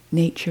the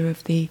nature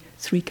of the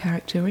three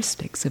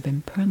characteristics of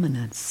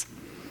impermanence,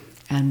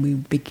 and we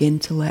begin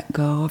to let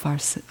go of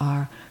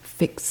our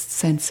fixed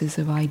senses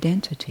of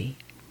identity.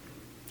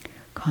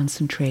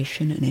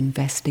 Concentration and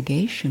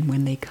investigation,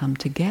 when they come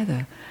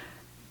together,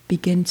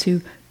 begin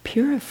to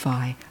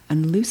purify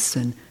and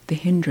loosen the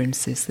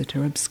hindrances that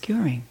are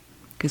obscuring,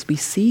 because we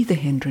see the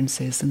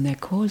hindrances and their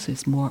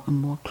causes more and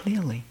more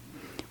clearly.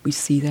 We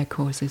see their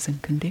causes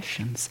and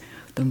conditions,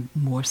 the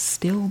more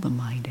still the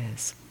mind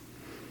is.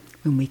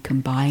 When we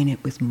combine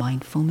it with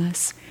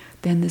mindfulness,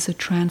 then there's a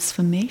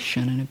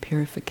transformation and a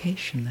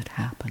purification that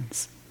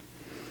happens.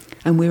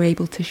 And we're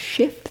able to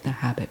shift the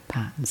habit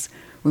patterns.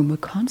 When we're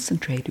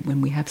concentrated,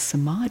 when we have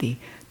samadhi,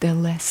 they're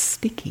less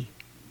sticky.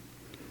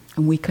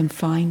 And we can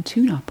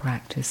fine-tune our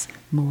practice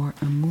more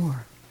and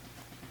more.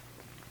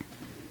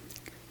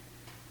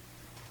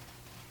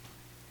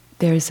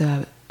 There's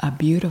a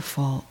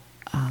beautiful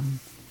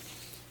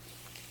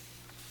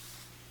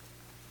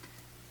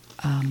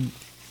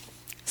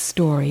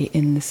story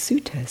in the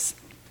suttas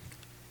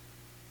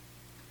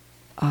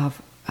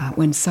of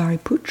when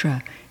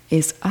Sariputra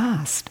is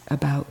asked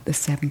about the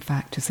 7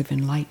 factors of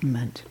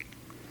enlightenment.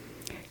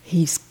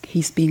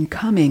 He's been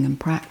coming and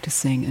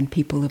practicing, and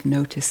people have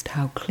noticed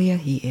how clear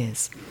he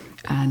is,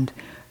 and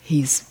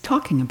he's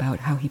talking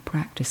about how he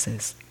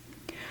practices.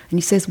 And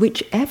he says,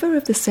 whichever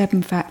of the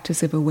 7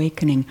 factors of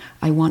awakening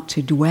I want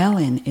to dwell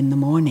in the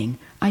morning,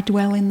 I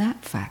dwell in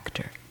that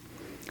factor.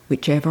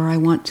 Whichever I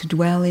want to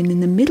dwell in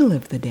the middle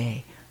of the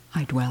day,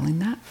 I dwell in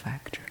that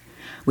factor.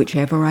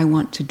 Whichever I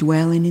want to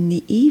dwell in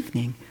the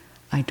evening,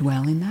 I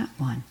dwell in that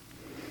one.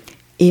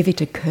 If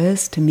it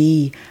occurs to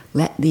me,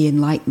 let the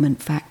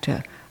enlightenment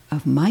factor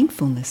of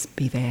mindfulness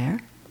be there.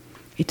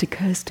 It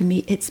occurs to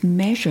me it's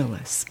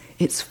measureless,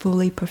 it's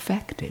fully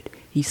perfected.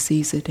 He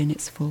sees it in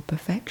its full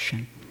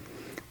perfection.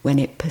 When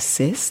it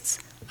persists,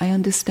 I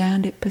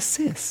understand it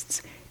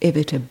persists. If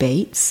it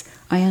abates,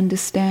 I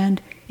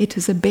understand it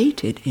has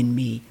abated in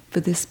me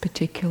for this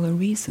particular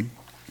reason.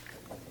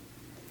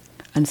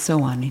 And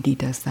so on, and he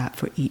does that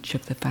for each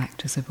of the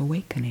factors of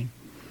awakening.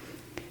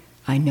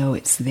 I know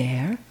it's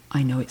there,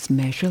 I know it's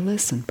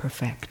measureless and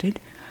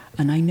perfected,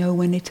 and I know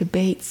when it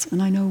abates,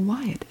 and I know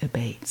why it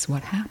abates,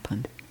 what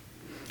happened.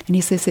 And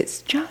he says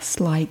it's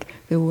just like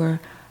there were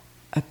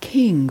a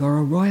king or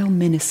a royal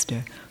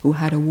minister who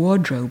had a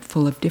wardrobe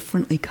full of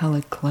differently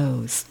colored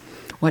clothes.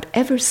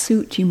 Whatever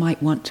suit you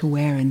might want to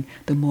wear in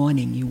the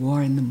morning, you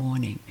wore in the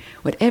morning.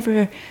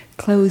 Whatever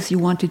clothes you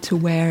wanted to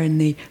wear in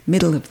the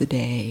middle of the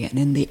day and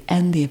in the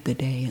end of the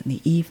day and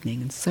the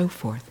evening and so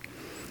forth.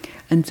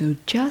 And so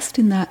just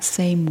in that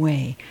same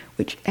way,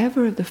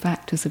 whichever of the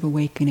factors of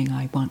awakening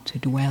I want to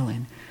dwell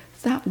in,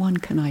 that one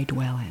can I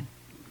dwell in.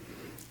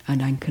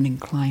 And I can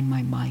incline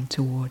my mind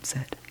towards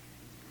it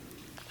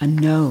and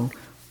know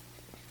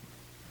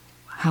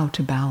how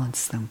to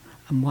balance them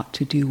and what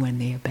to do when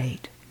they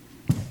abate.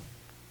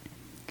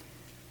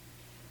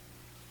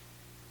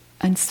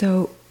 And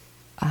so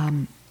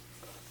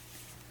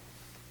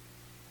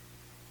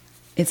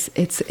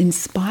it's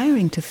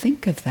inspiring to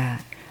think of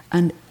that,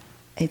 and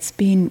it's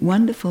been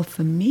wonderful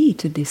for me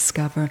to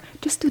discover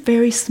just a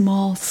very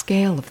small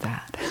scale of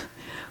that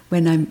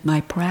when my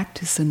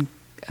practice and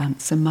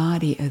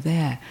samadhi are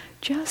there,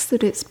 just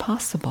that it's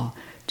possible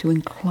to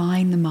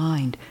incline the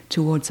mind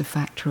towards a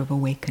factor of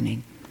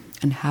awakening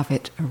and have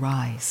it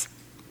arise,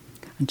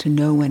 and to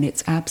know when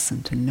it's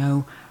absent and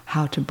know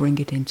how to bring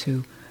it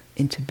into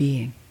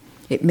being.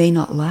 It may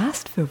not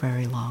last for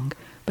very long,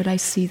 but I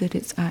see that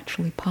it's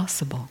actually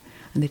possible,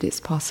 and that it's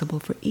possible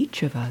for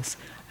each of us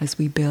as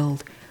we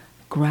build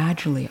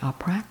gradually our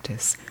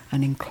practice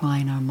and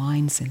incline our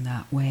minds in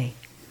that way.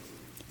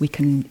 We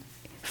can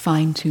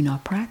fine-tune our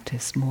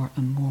practice more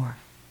and more.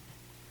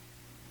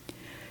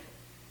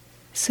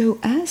 So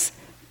as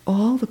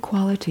all the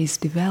qualities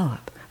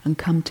develop and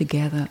come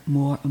together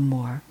more and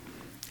more,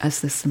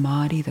 as the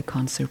samadhi, the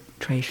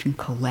concentration,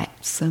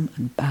 collects them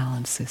and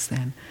balances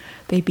them,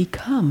 they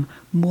become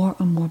more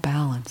and more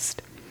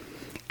balanced.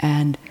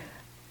 And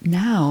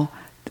now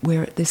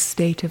we're at this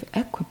state of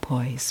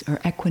equipoise or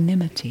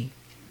equanimity,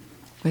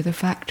 where the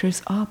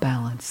factors are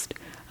balanced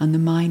and the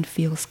mind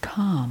feels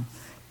calm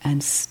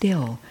and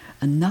still,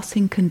 and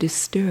nothing can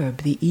disturb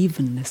the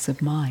evenness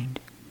of mind.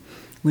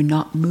 We're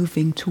not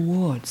moving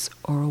towards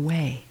or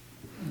away.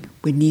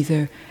 We're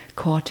neither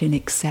caught in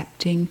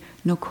accepting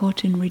nor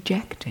caught in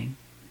rejecting.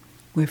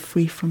 We're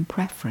free from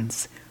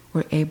preference.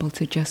 We're able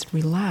to just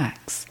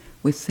relax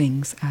with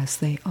things as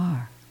they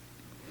are.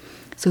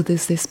 So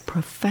there's this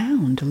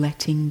profound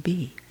letting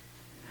be.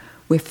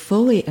 We're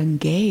fully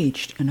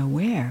engaged and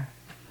aware.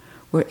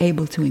 We're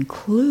able to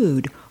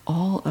include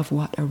all of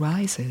what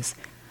arises,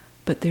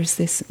 but there's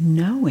this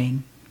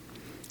knowing,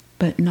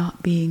 but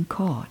not being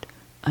caught,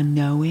 a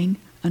knowing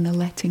and a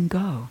letting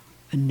go,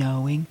 a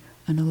knowing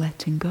and a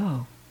letting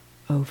go,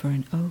 over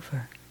and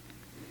over.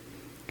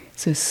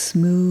 So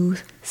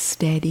smooth,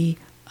 steady,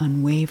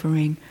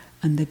 unwavering,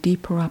 and the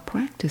deeper our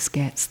practice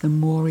gets, the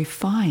more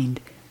refined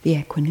the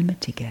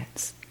equanimity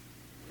gets.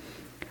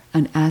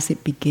 And as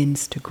it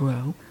begins to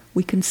grow,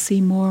 we can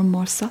see more and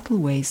more subtle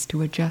ways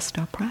to adjust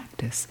our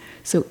practice.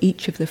 So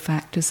each of the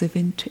factors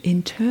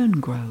in turn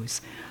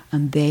grows,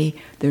 and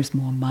there's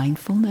more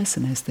mindfulness,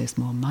 and as there's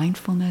more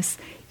mindfulness,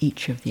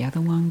 each of the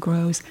other one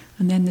grows,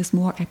 and then there's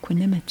more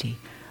equanimity.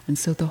 And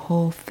so the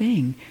whole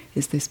thing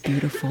is this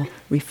beautiful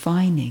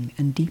refining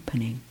and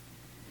deepening.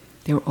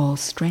 They're all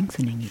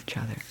strengthening each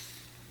other.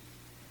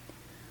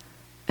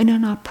 And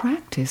in our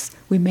practice,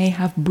 we may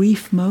have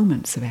brief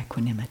moments of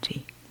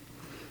equanimity,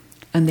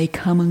 and they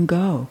come and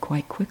go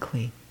quite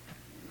quickly.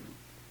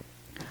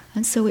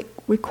 And so it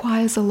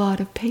requires a lot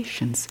of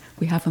patience.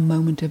 We have a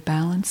moment of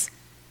balance,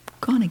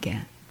 gone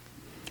again.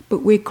 But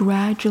we're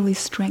gradually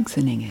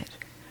strengthening it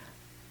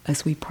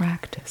as we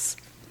practice.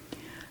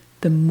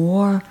 The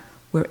more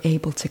we're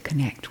able to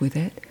connect with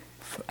it,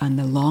 and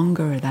the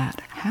longer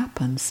that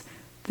happens,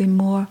 the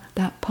more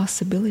that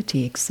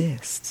possibility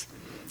exists.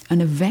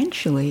 And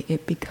eventually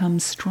it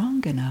becomes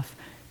strong enough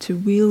to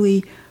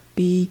really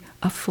be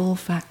a full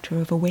factor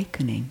of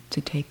awakening to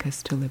take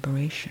us to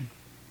liberation.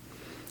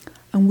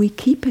 And we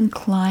keep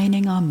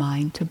inclining our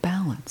mind to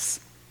balance.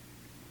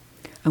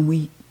 And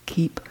we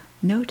keep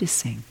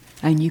noticing.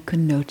 And you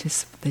can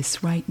notice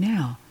this right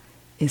now.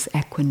 Is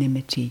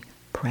equanimity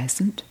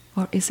present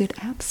or is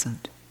it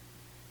absent?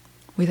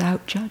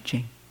 Without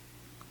judging.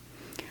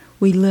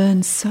 We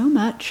learn so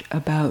much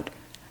about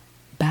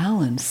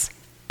balance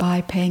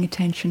by paying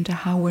attention to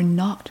how we're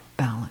not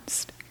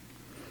balanced.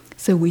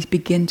 So we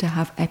begin to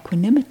have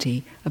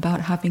equanimity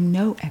about having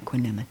no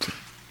equanimity.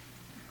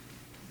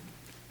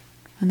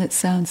 And that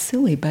sounds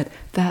silly, but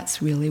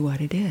that's really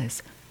what it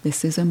is.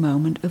 This is a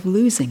moment of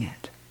losing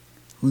it.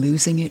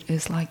 Losing it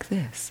is like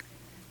this.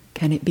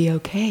 Can it be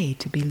okay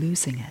to be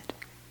losing it?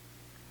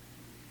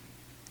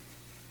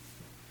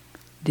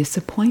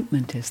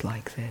 Disappointment is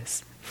like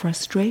this.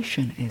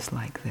 Frustration is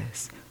like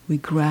this. We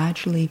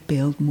gradually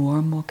build more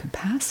and more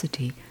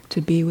capacity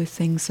to be with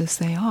things as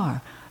they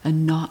are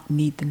and not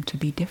need them to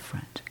be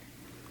different.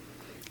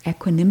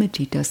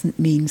 Equanimity doesn't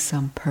mean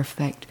some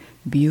perfect,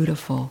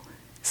 beautiful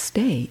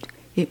state.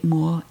 It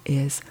more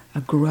is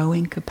a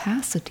growing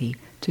capacity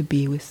to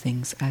be with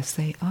things as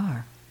they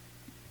are.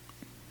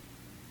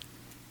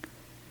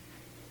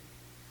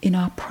 In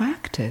our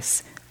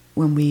practice,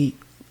 when we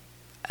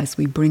as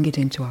we bring it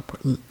into our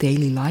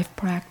daily life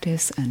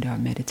practice and our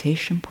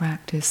meditation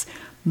practice,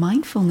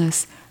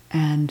 mindfulness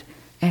and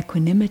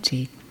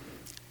equanimity,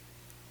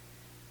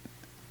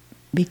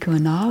 Bhikkhu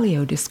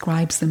Analayo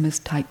describes them as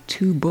type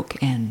 2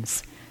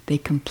 bookends. They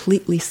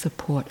completely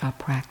support our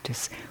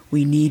practice.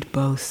 We need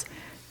both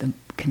the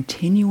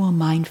continual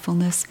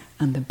mindfulness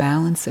and the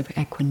balance of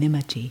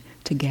equanimity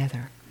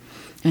together.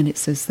 And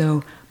it's as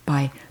though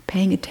by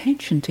paying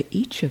attention to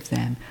each of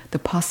them, the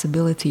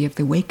possibility of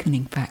the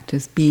awakening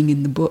factors being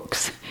in the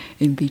books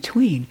in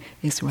between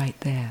is right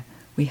there.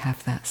 We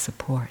have that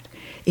support.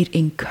 It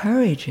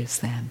encourages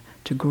them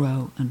to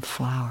grow and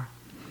flower,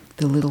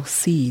 the little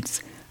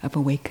seeds of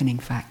awakening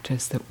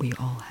factors that we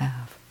all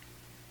have.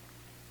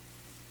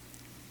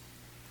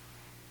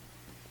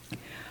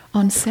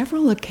 On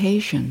several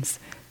occasions,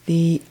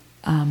 the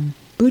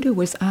Buddha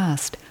was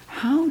asked,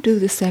 how do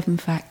the 7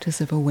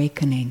 factors of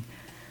awakening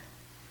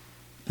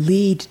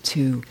lead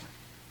to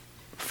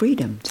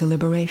freedom, to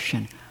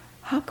liberation?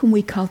 How can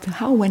we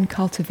when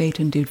cultivate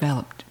and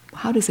developed,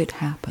 how does it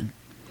happen?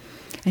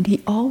 And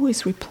he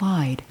always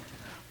replied,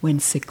 when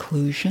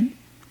seclusion,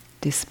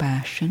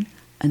 dispassion,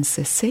 and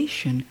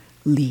cessation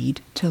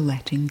lead to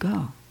letting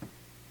go.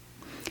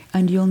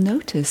 And you'll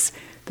notice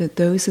that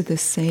those are the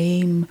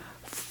same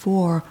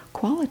 4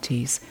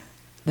 qualities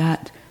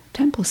that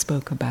Temple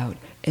spoke about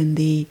in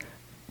the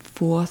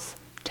 4th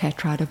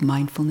tetrad of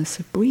mindfulness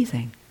of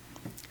breathing.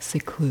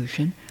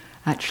 Seclusion,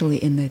 actually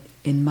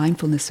in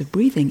mindfulness of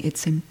breathing,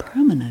 it's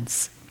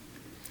impermanence,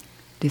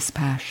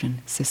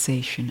 dispassion,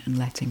 cessation, and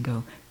letting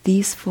go.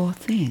 These 4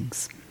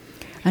 things.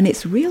 And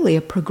it's really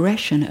a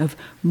progression of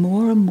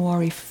more and more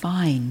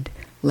refined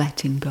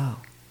letting go.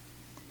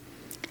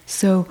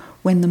 So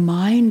when the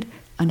mind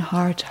and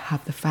heart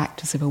have the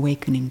factors of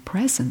awakening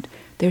present,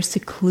 they're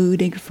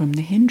secluded from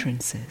the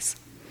hindrances.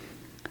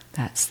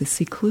 That's the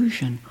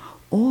seclusion.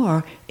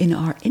 Or in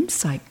our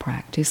insight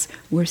practice,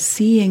 we're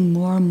seeing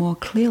more and more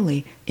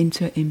clearly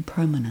into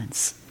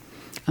impermanence.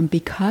 And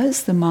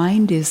because the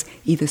mind is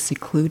either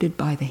secluded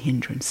by the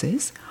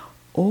hindrances,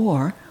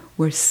 or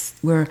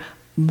we're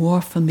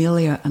more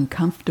familiar and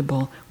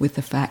comfortable with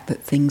the fact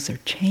that things are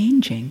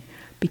changing,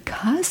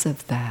 because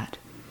of that,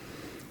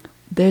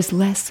 there's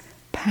less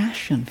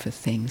passion for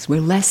things.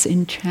 We're less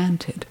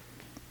enchanted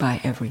by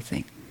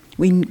everything.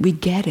 We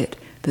get it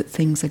that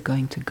things are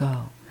going to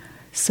go.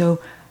 So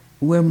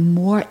we're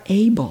more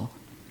able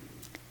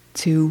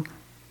to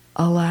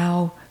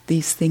allow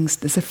these things.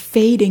 There's a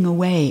fading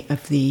away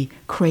of the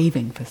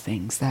craving for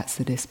things. That's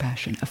the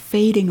dispassion. A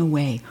fading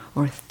away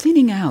or a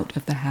thinning out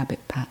of the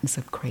habit patterns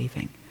of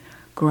craving.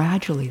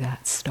 Gradually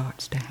that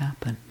starts to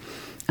happen.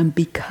 And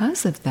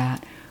because of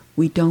that,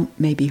 we don't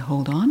maybe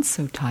hold on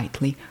so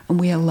tightly, and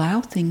we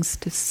allow things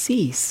to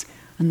cease,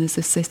 and there's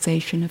a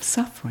cessation of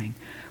suffering.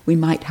 We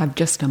might have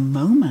just a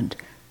moment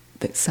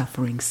that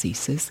suffering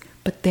ceases,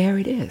 but there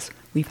it is.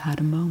 We've had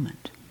a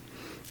moment.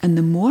 And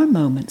the more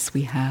moments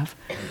we have,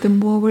 the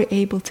more we're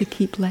able to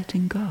keep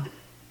letting go.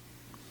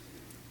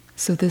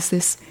 So there's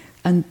this,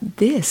 and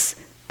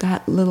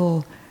that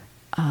little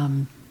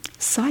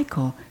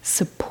cycle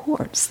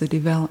supports the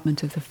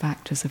development of the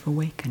factors of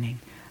awakening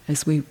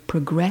as we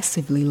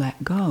progressively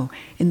let go,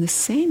 in the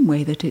same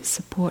way that it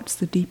supports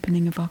the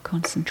deepening of our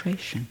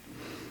concentration.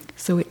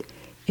 So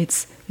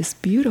it's this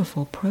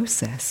beautiful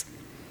process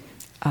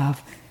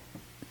of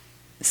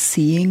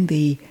seeing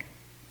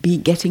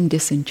getting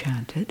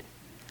disenchanted,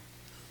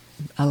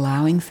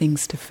 allowing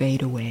things to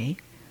fade away,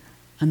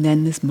 and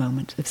then this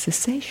moment of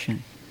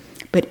cessation.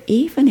 But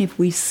even if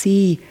we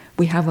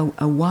have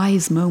a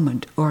wise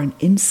moment or an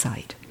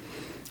insight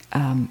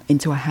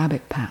into a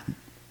habit pattern,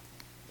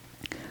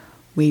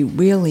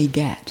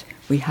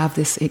 we have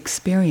this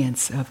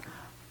experience of,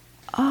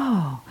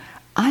 oh,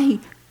 I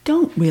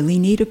don't really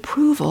need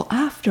approval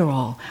after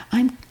all.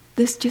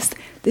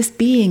 This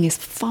being is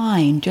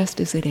fine just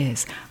as it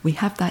is. We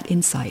have that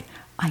insight.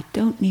 I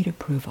don't need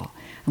approval.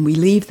 And we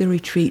leave the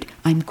retreat,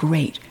 I'm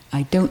great.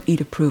 I don't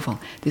need approval.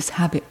 This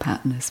habit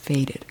pattern has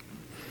faded.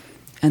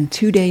 And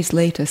 2 days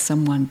later,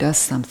 someone does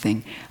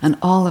something, and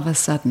all of a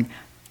sudden,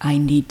 I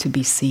need to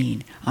be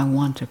seen. I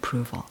want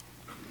approval.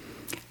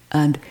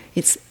 And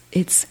it's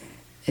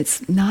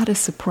not a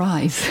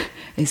surprise,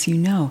 as you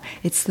know.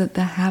 It's that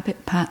the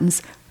habit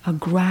patterns are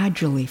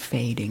gradually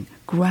fading,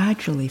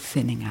 gradually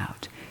thinning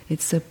out.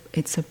 It's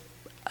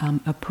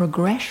a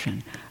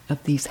progression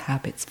of these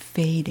habits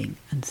fading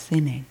and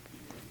thinning,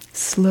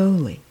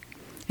 slowly.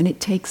 And it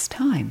takes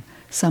time.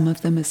 Some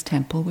of them, as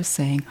Temple was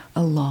saying,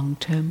 are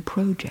long-term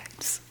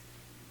projects.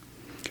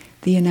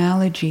 The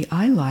analogy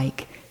I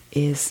like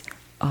is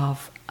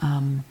of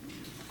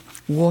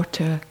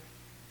water,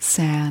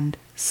 sand,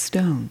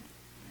 stone,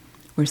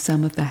 where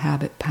some of the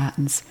habit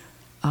patterns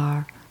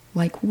are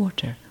like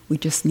water. We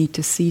just need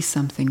to see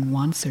something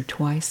once or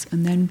twice,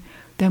 and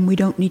then we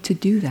don't need to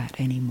do that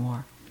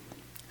anymore.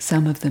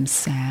 Some of them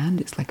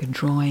sand, it's like a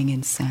drawing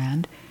in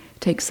sand,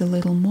 it takes a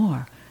little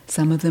more.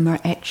 Some of them are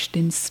etched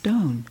in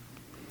stone,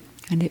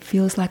 and it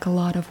feels like a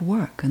lot of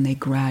work, and they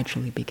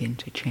gradually begin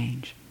to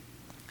change.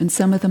 And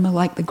some of them are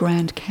like the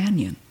Grand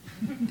Canyon.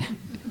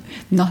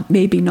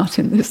 Maybe not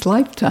in this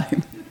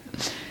lifetime.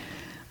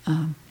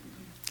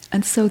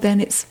 And so then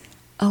it's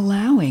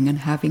allowing and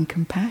having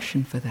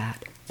compassion for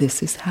that.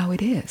 This is how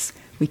it is.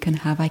 We can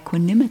have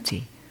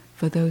equanimity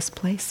for those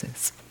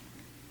places.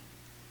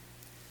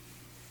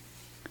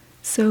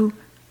 So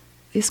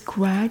this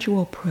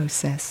gradual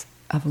process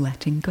of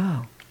letting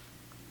go.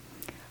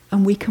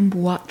 And we can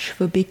watch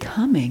for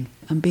becoming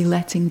and be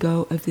letting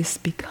go of this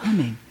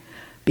becoming.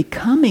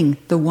 Becoming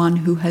the one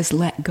who has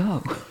let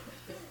go.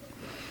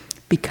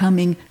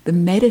 Becoming the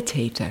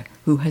meditator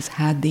who has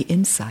had the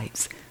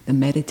insights, the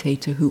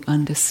meditator who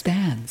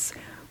understands.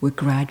 We're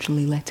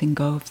gradually letting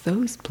go of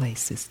those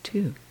places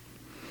too.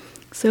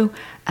 So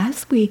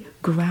as we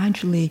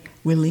gradually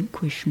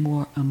relinquish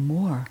more and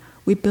more,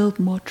 we build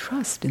more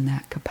trust in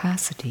that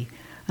capacity,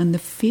 and the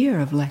fear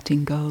of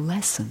letting go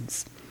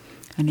lessens.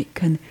 And it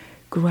can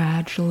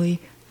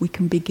gradually, we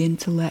can begin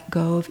to let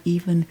go of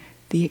even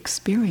the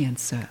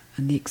experiencer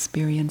and the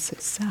experience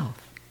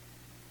itself.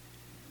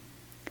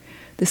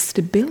 The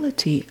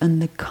stability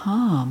and the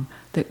calm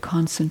that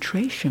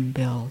concentration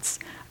builds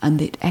and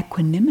that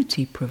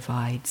equanimity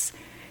provides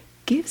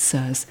gives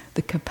us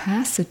the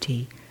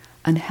capacity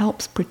and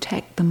helps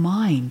protect the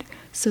mind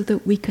so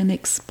that we can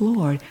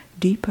explore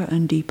deeper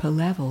and deeper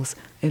levels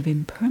of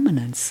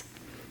impermanence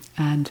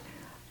and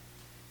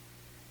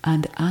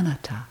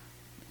anatta.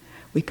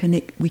 We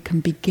can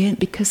begin,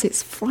 because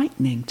it's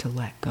frightening to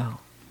let go.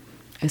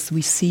 As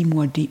we see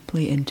more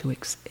deeply into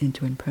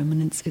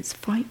impermanence, it's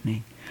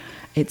frightening.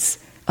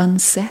 It's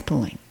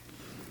unsettling.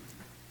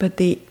 But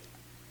the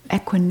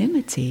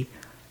equanimity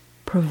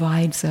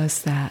provides us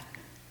that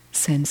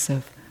sense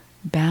of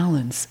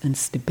balance and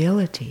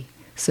stability,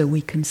 so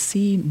we can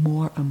see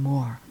more and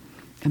more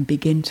and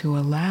begin to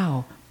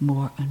allow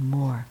more and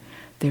more.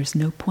 There's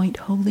no point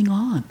holding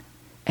on.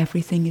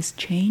 Everything is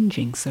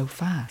changing so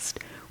fast.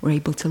 We're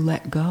able to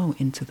let go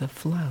into the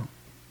flow.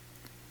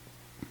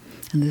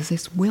 And there's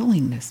this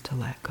willingness to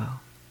let go.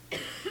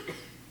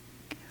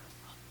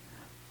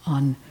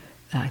 On,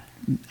 I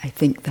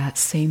think, that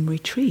same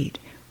retreat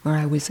where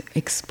I was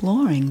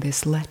exploring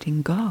this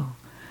letting go,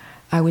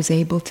 I was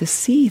able to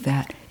see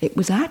that it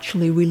was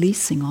actually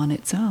releasing on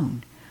its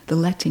own. The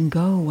letting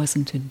go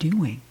wasn't a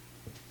doing.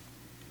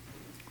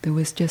 There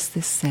was just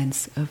this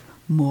sense of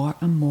more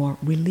and more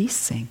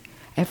releasing.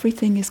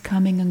 Everything is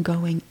coming and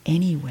going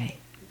anyway.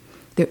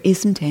 There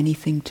isn't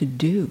anything to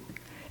do.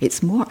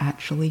 It's more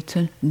actually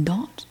to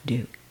not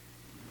do.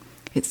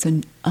 It's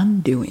an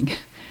undoing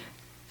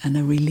and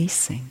a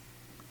releasing.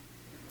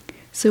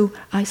 So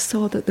I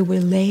saw that there were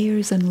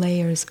layers and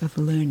layers of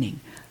learning,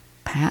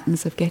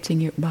 patterns of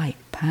getting it right,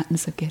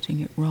 patterns of getting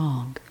it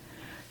wrong,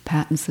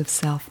 patterns of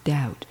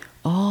self-doubt,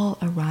 all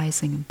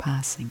arising and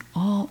passing,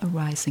 all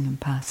arising and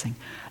passing,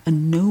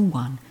 and no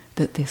one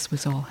that this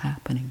was all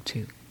happening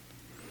to.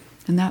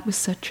 And that was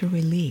such a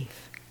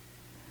relief,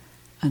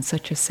 and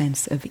such a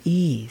sense of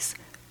ease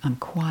and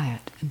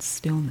quiet and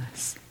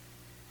stillness.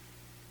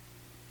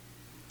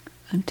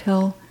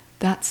 Until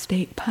that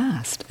state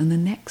passed and the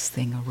next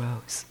thing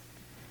arose.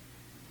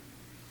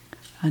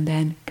 And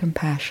then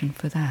compassion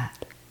for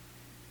that.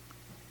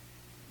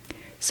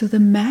 So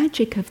the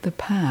magic of the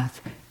path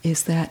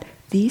is that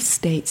these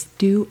states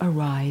do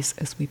arise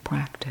as we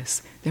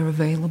practice. They're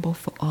available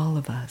for all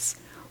of us.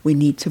 We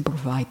need to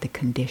provide the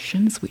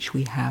conditions, which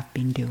we have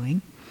been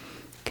doing,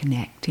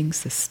 connecting,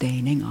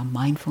 sustaining our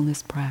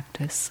mindfulness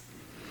practice,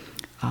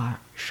 our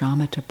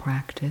shamatha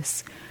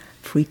practice,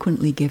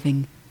 frequently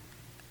giving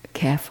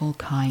careful,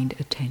 kind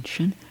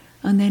attention,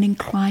 and then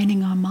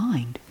inclining our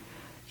mind,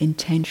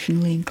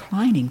 intentionally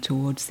inclining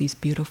towards these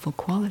beautiful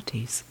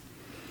qualities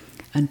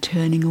and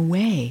turning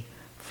away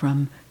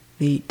from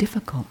the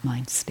difficult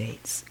mind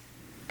states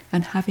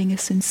and having a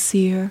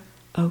sincere,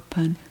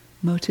 open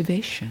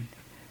motivation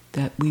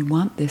that we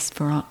want this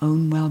for our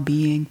own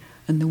well-being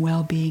and the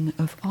well-being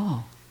of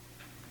all.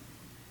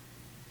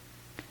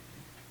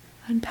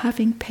 And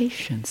having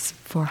patience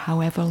for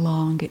however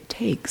long it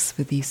takes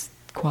for these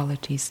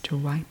qualities to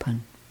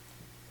ripen.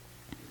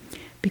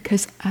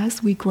 Because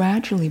as we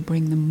gradually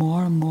bring them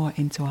more and more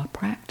into our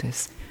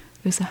practice,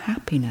 there's a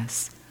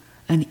happiness,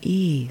 an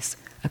ease,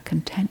 a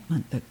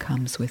contentment that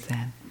comes with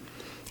them.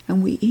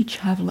 And we each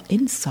have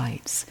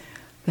insights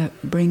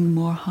that bring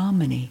more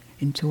harmony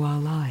into our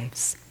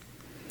lives.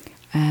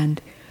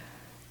 And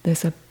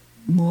there's a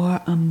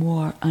more and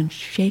more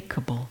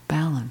unshakable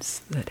balance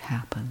that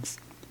happens.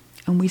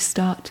 And we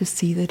start to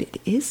see that it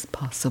is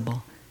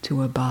possible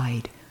to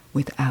abide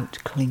without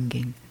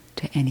clinging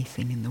to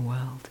anything in the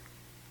world.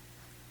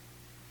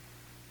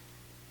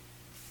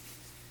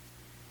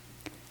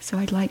 So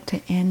I'd like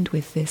to end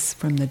with this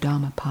from the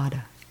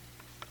Dhammapada.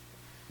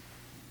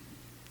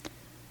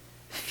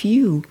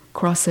 Few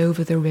cross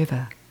over the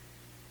river.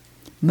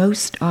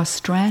 Most are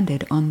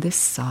stranded on this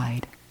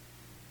side.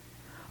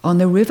 On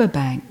the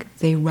riverbank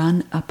they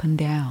run up and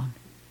down.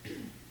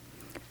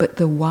 But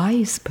the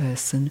wise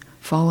person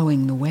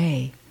following the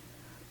way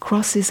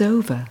crosses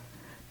over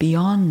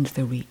beyond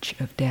the reach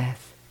of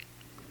death,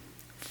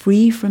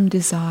 free from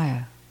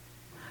desire,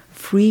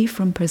 free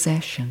from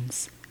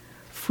possessions,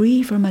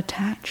 free from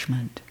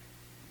attachment,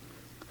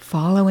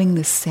 following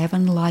the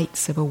 7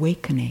 lights of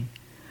awakening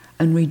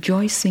and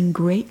rejoicing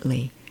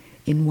greatly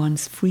in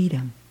one's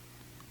freedom.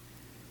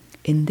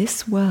 In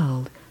this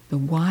world, the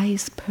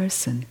wise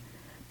person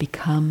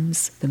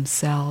becomes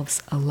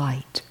themselves a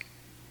light,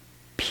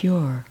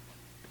 pure,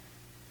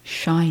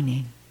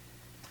 shining,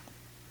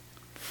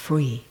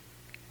 free.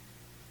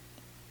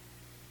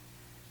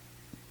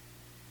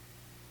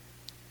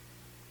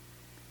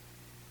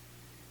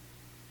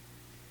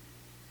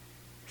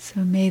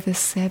 So may the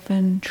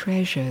 7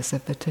 treasures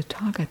of the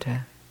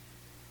Tathagata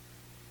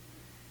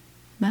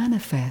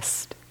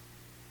manifest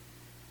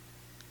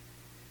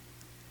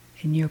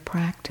in your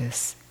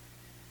practice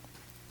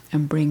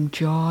and bring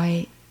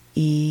joy,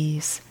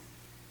 ease,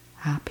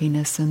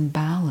 happiness, and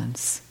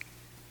balance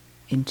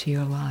into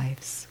your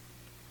lives.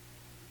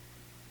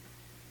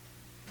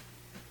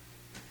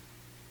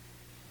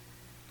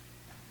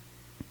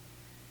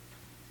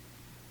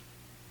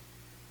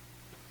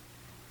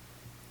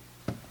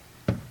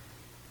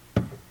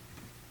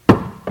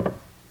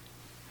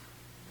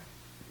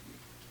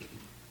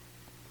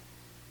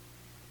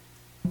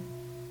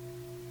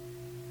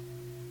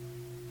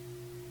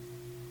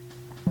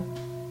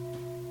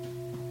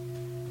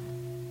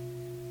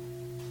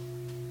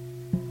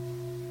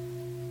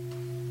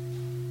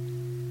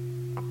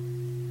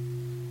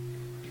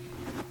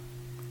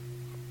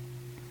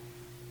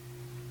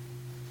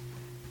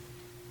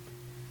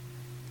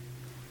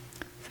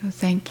 So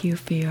thank you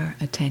for your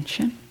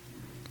attention,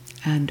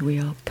 and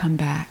we'll come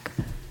back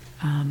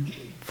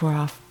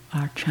for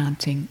our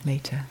chanting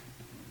later,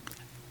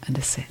 and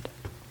a sit.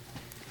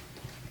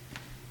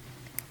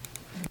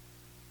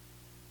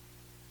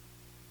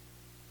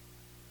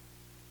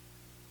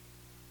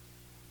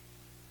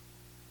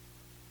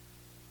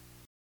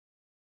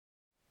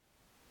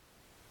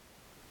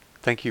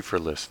 Thank you for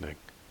listening.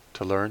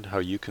 To learn how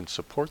you can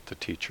support the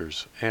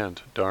teachers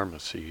and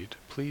Dharma Seed,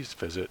 please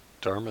visit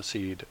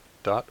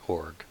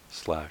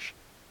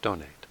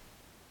dharmaseed.org/donate.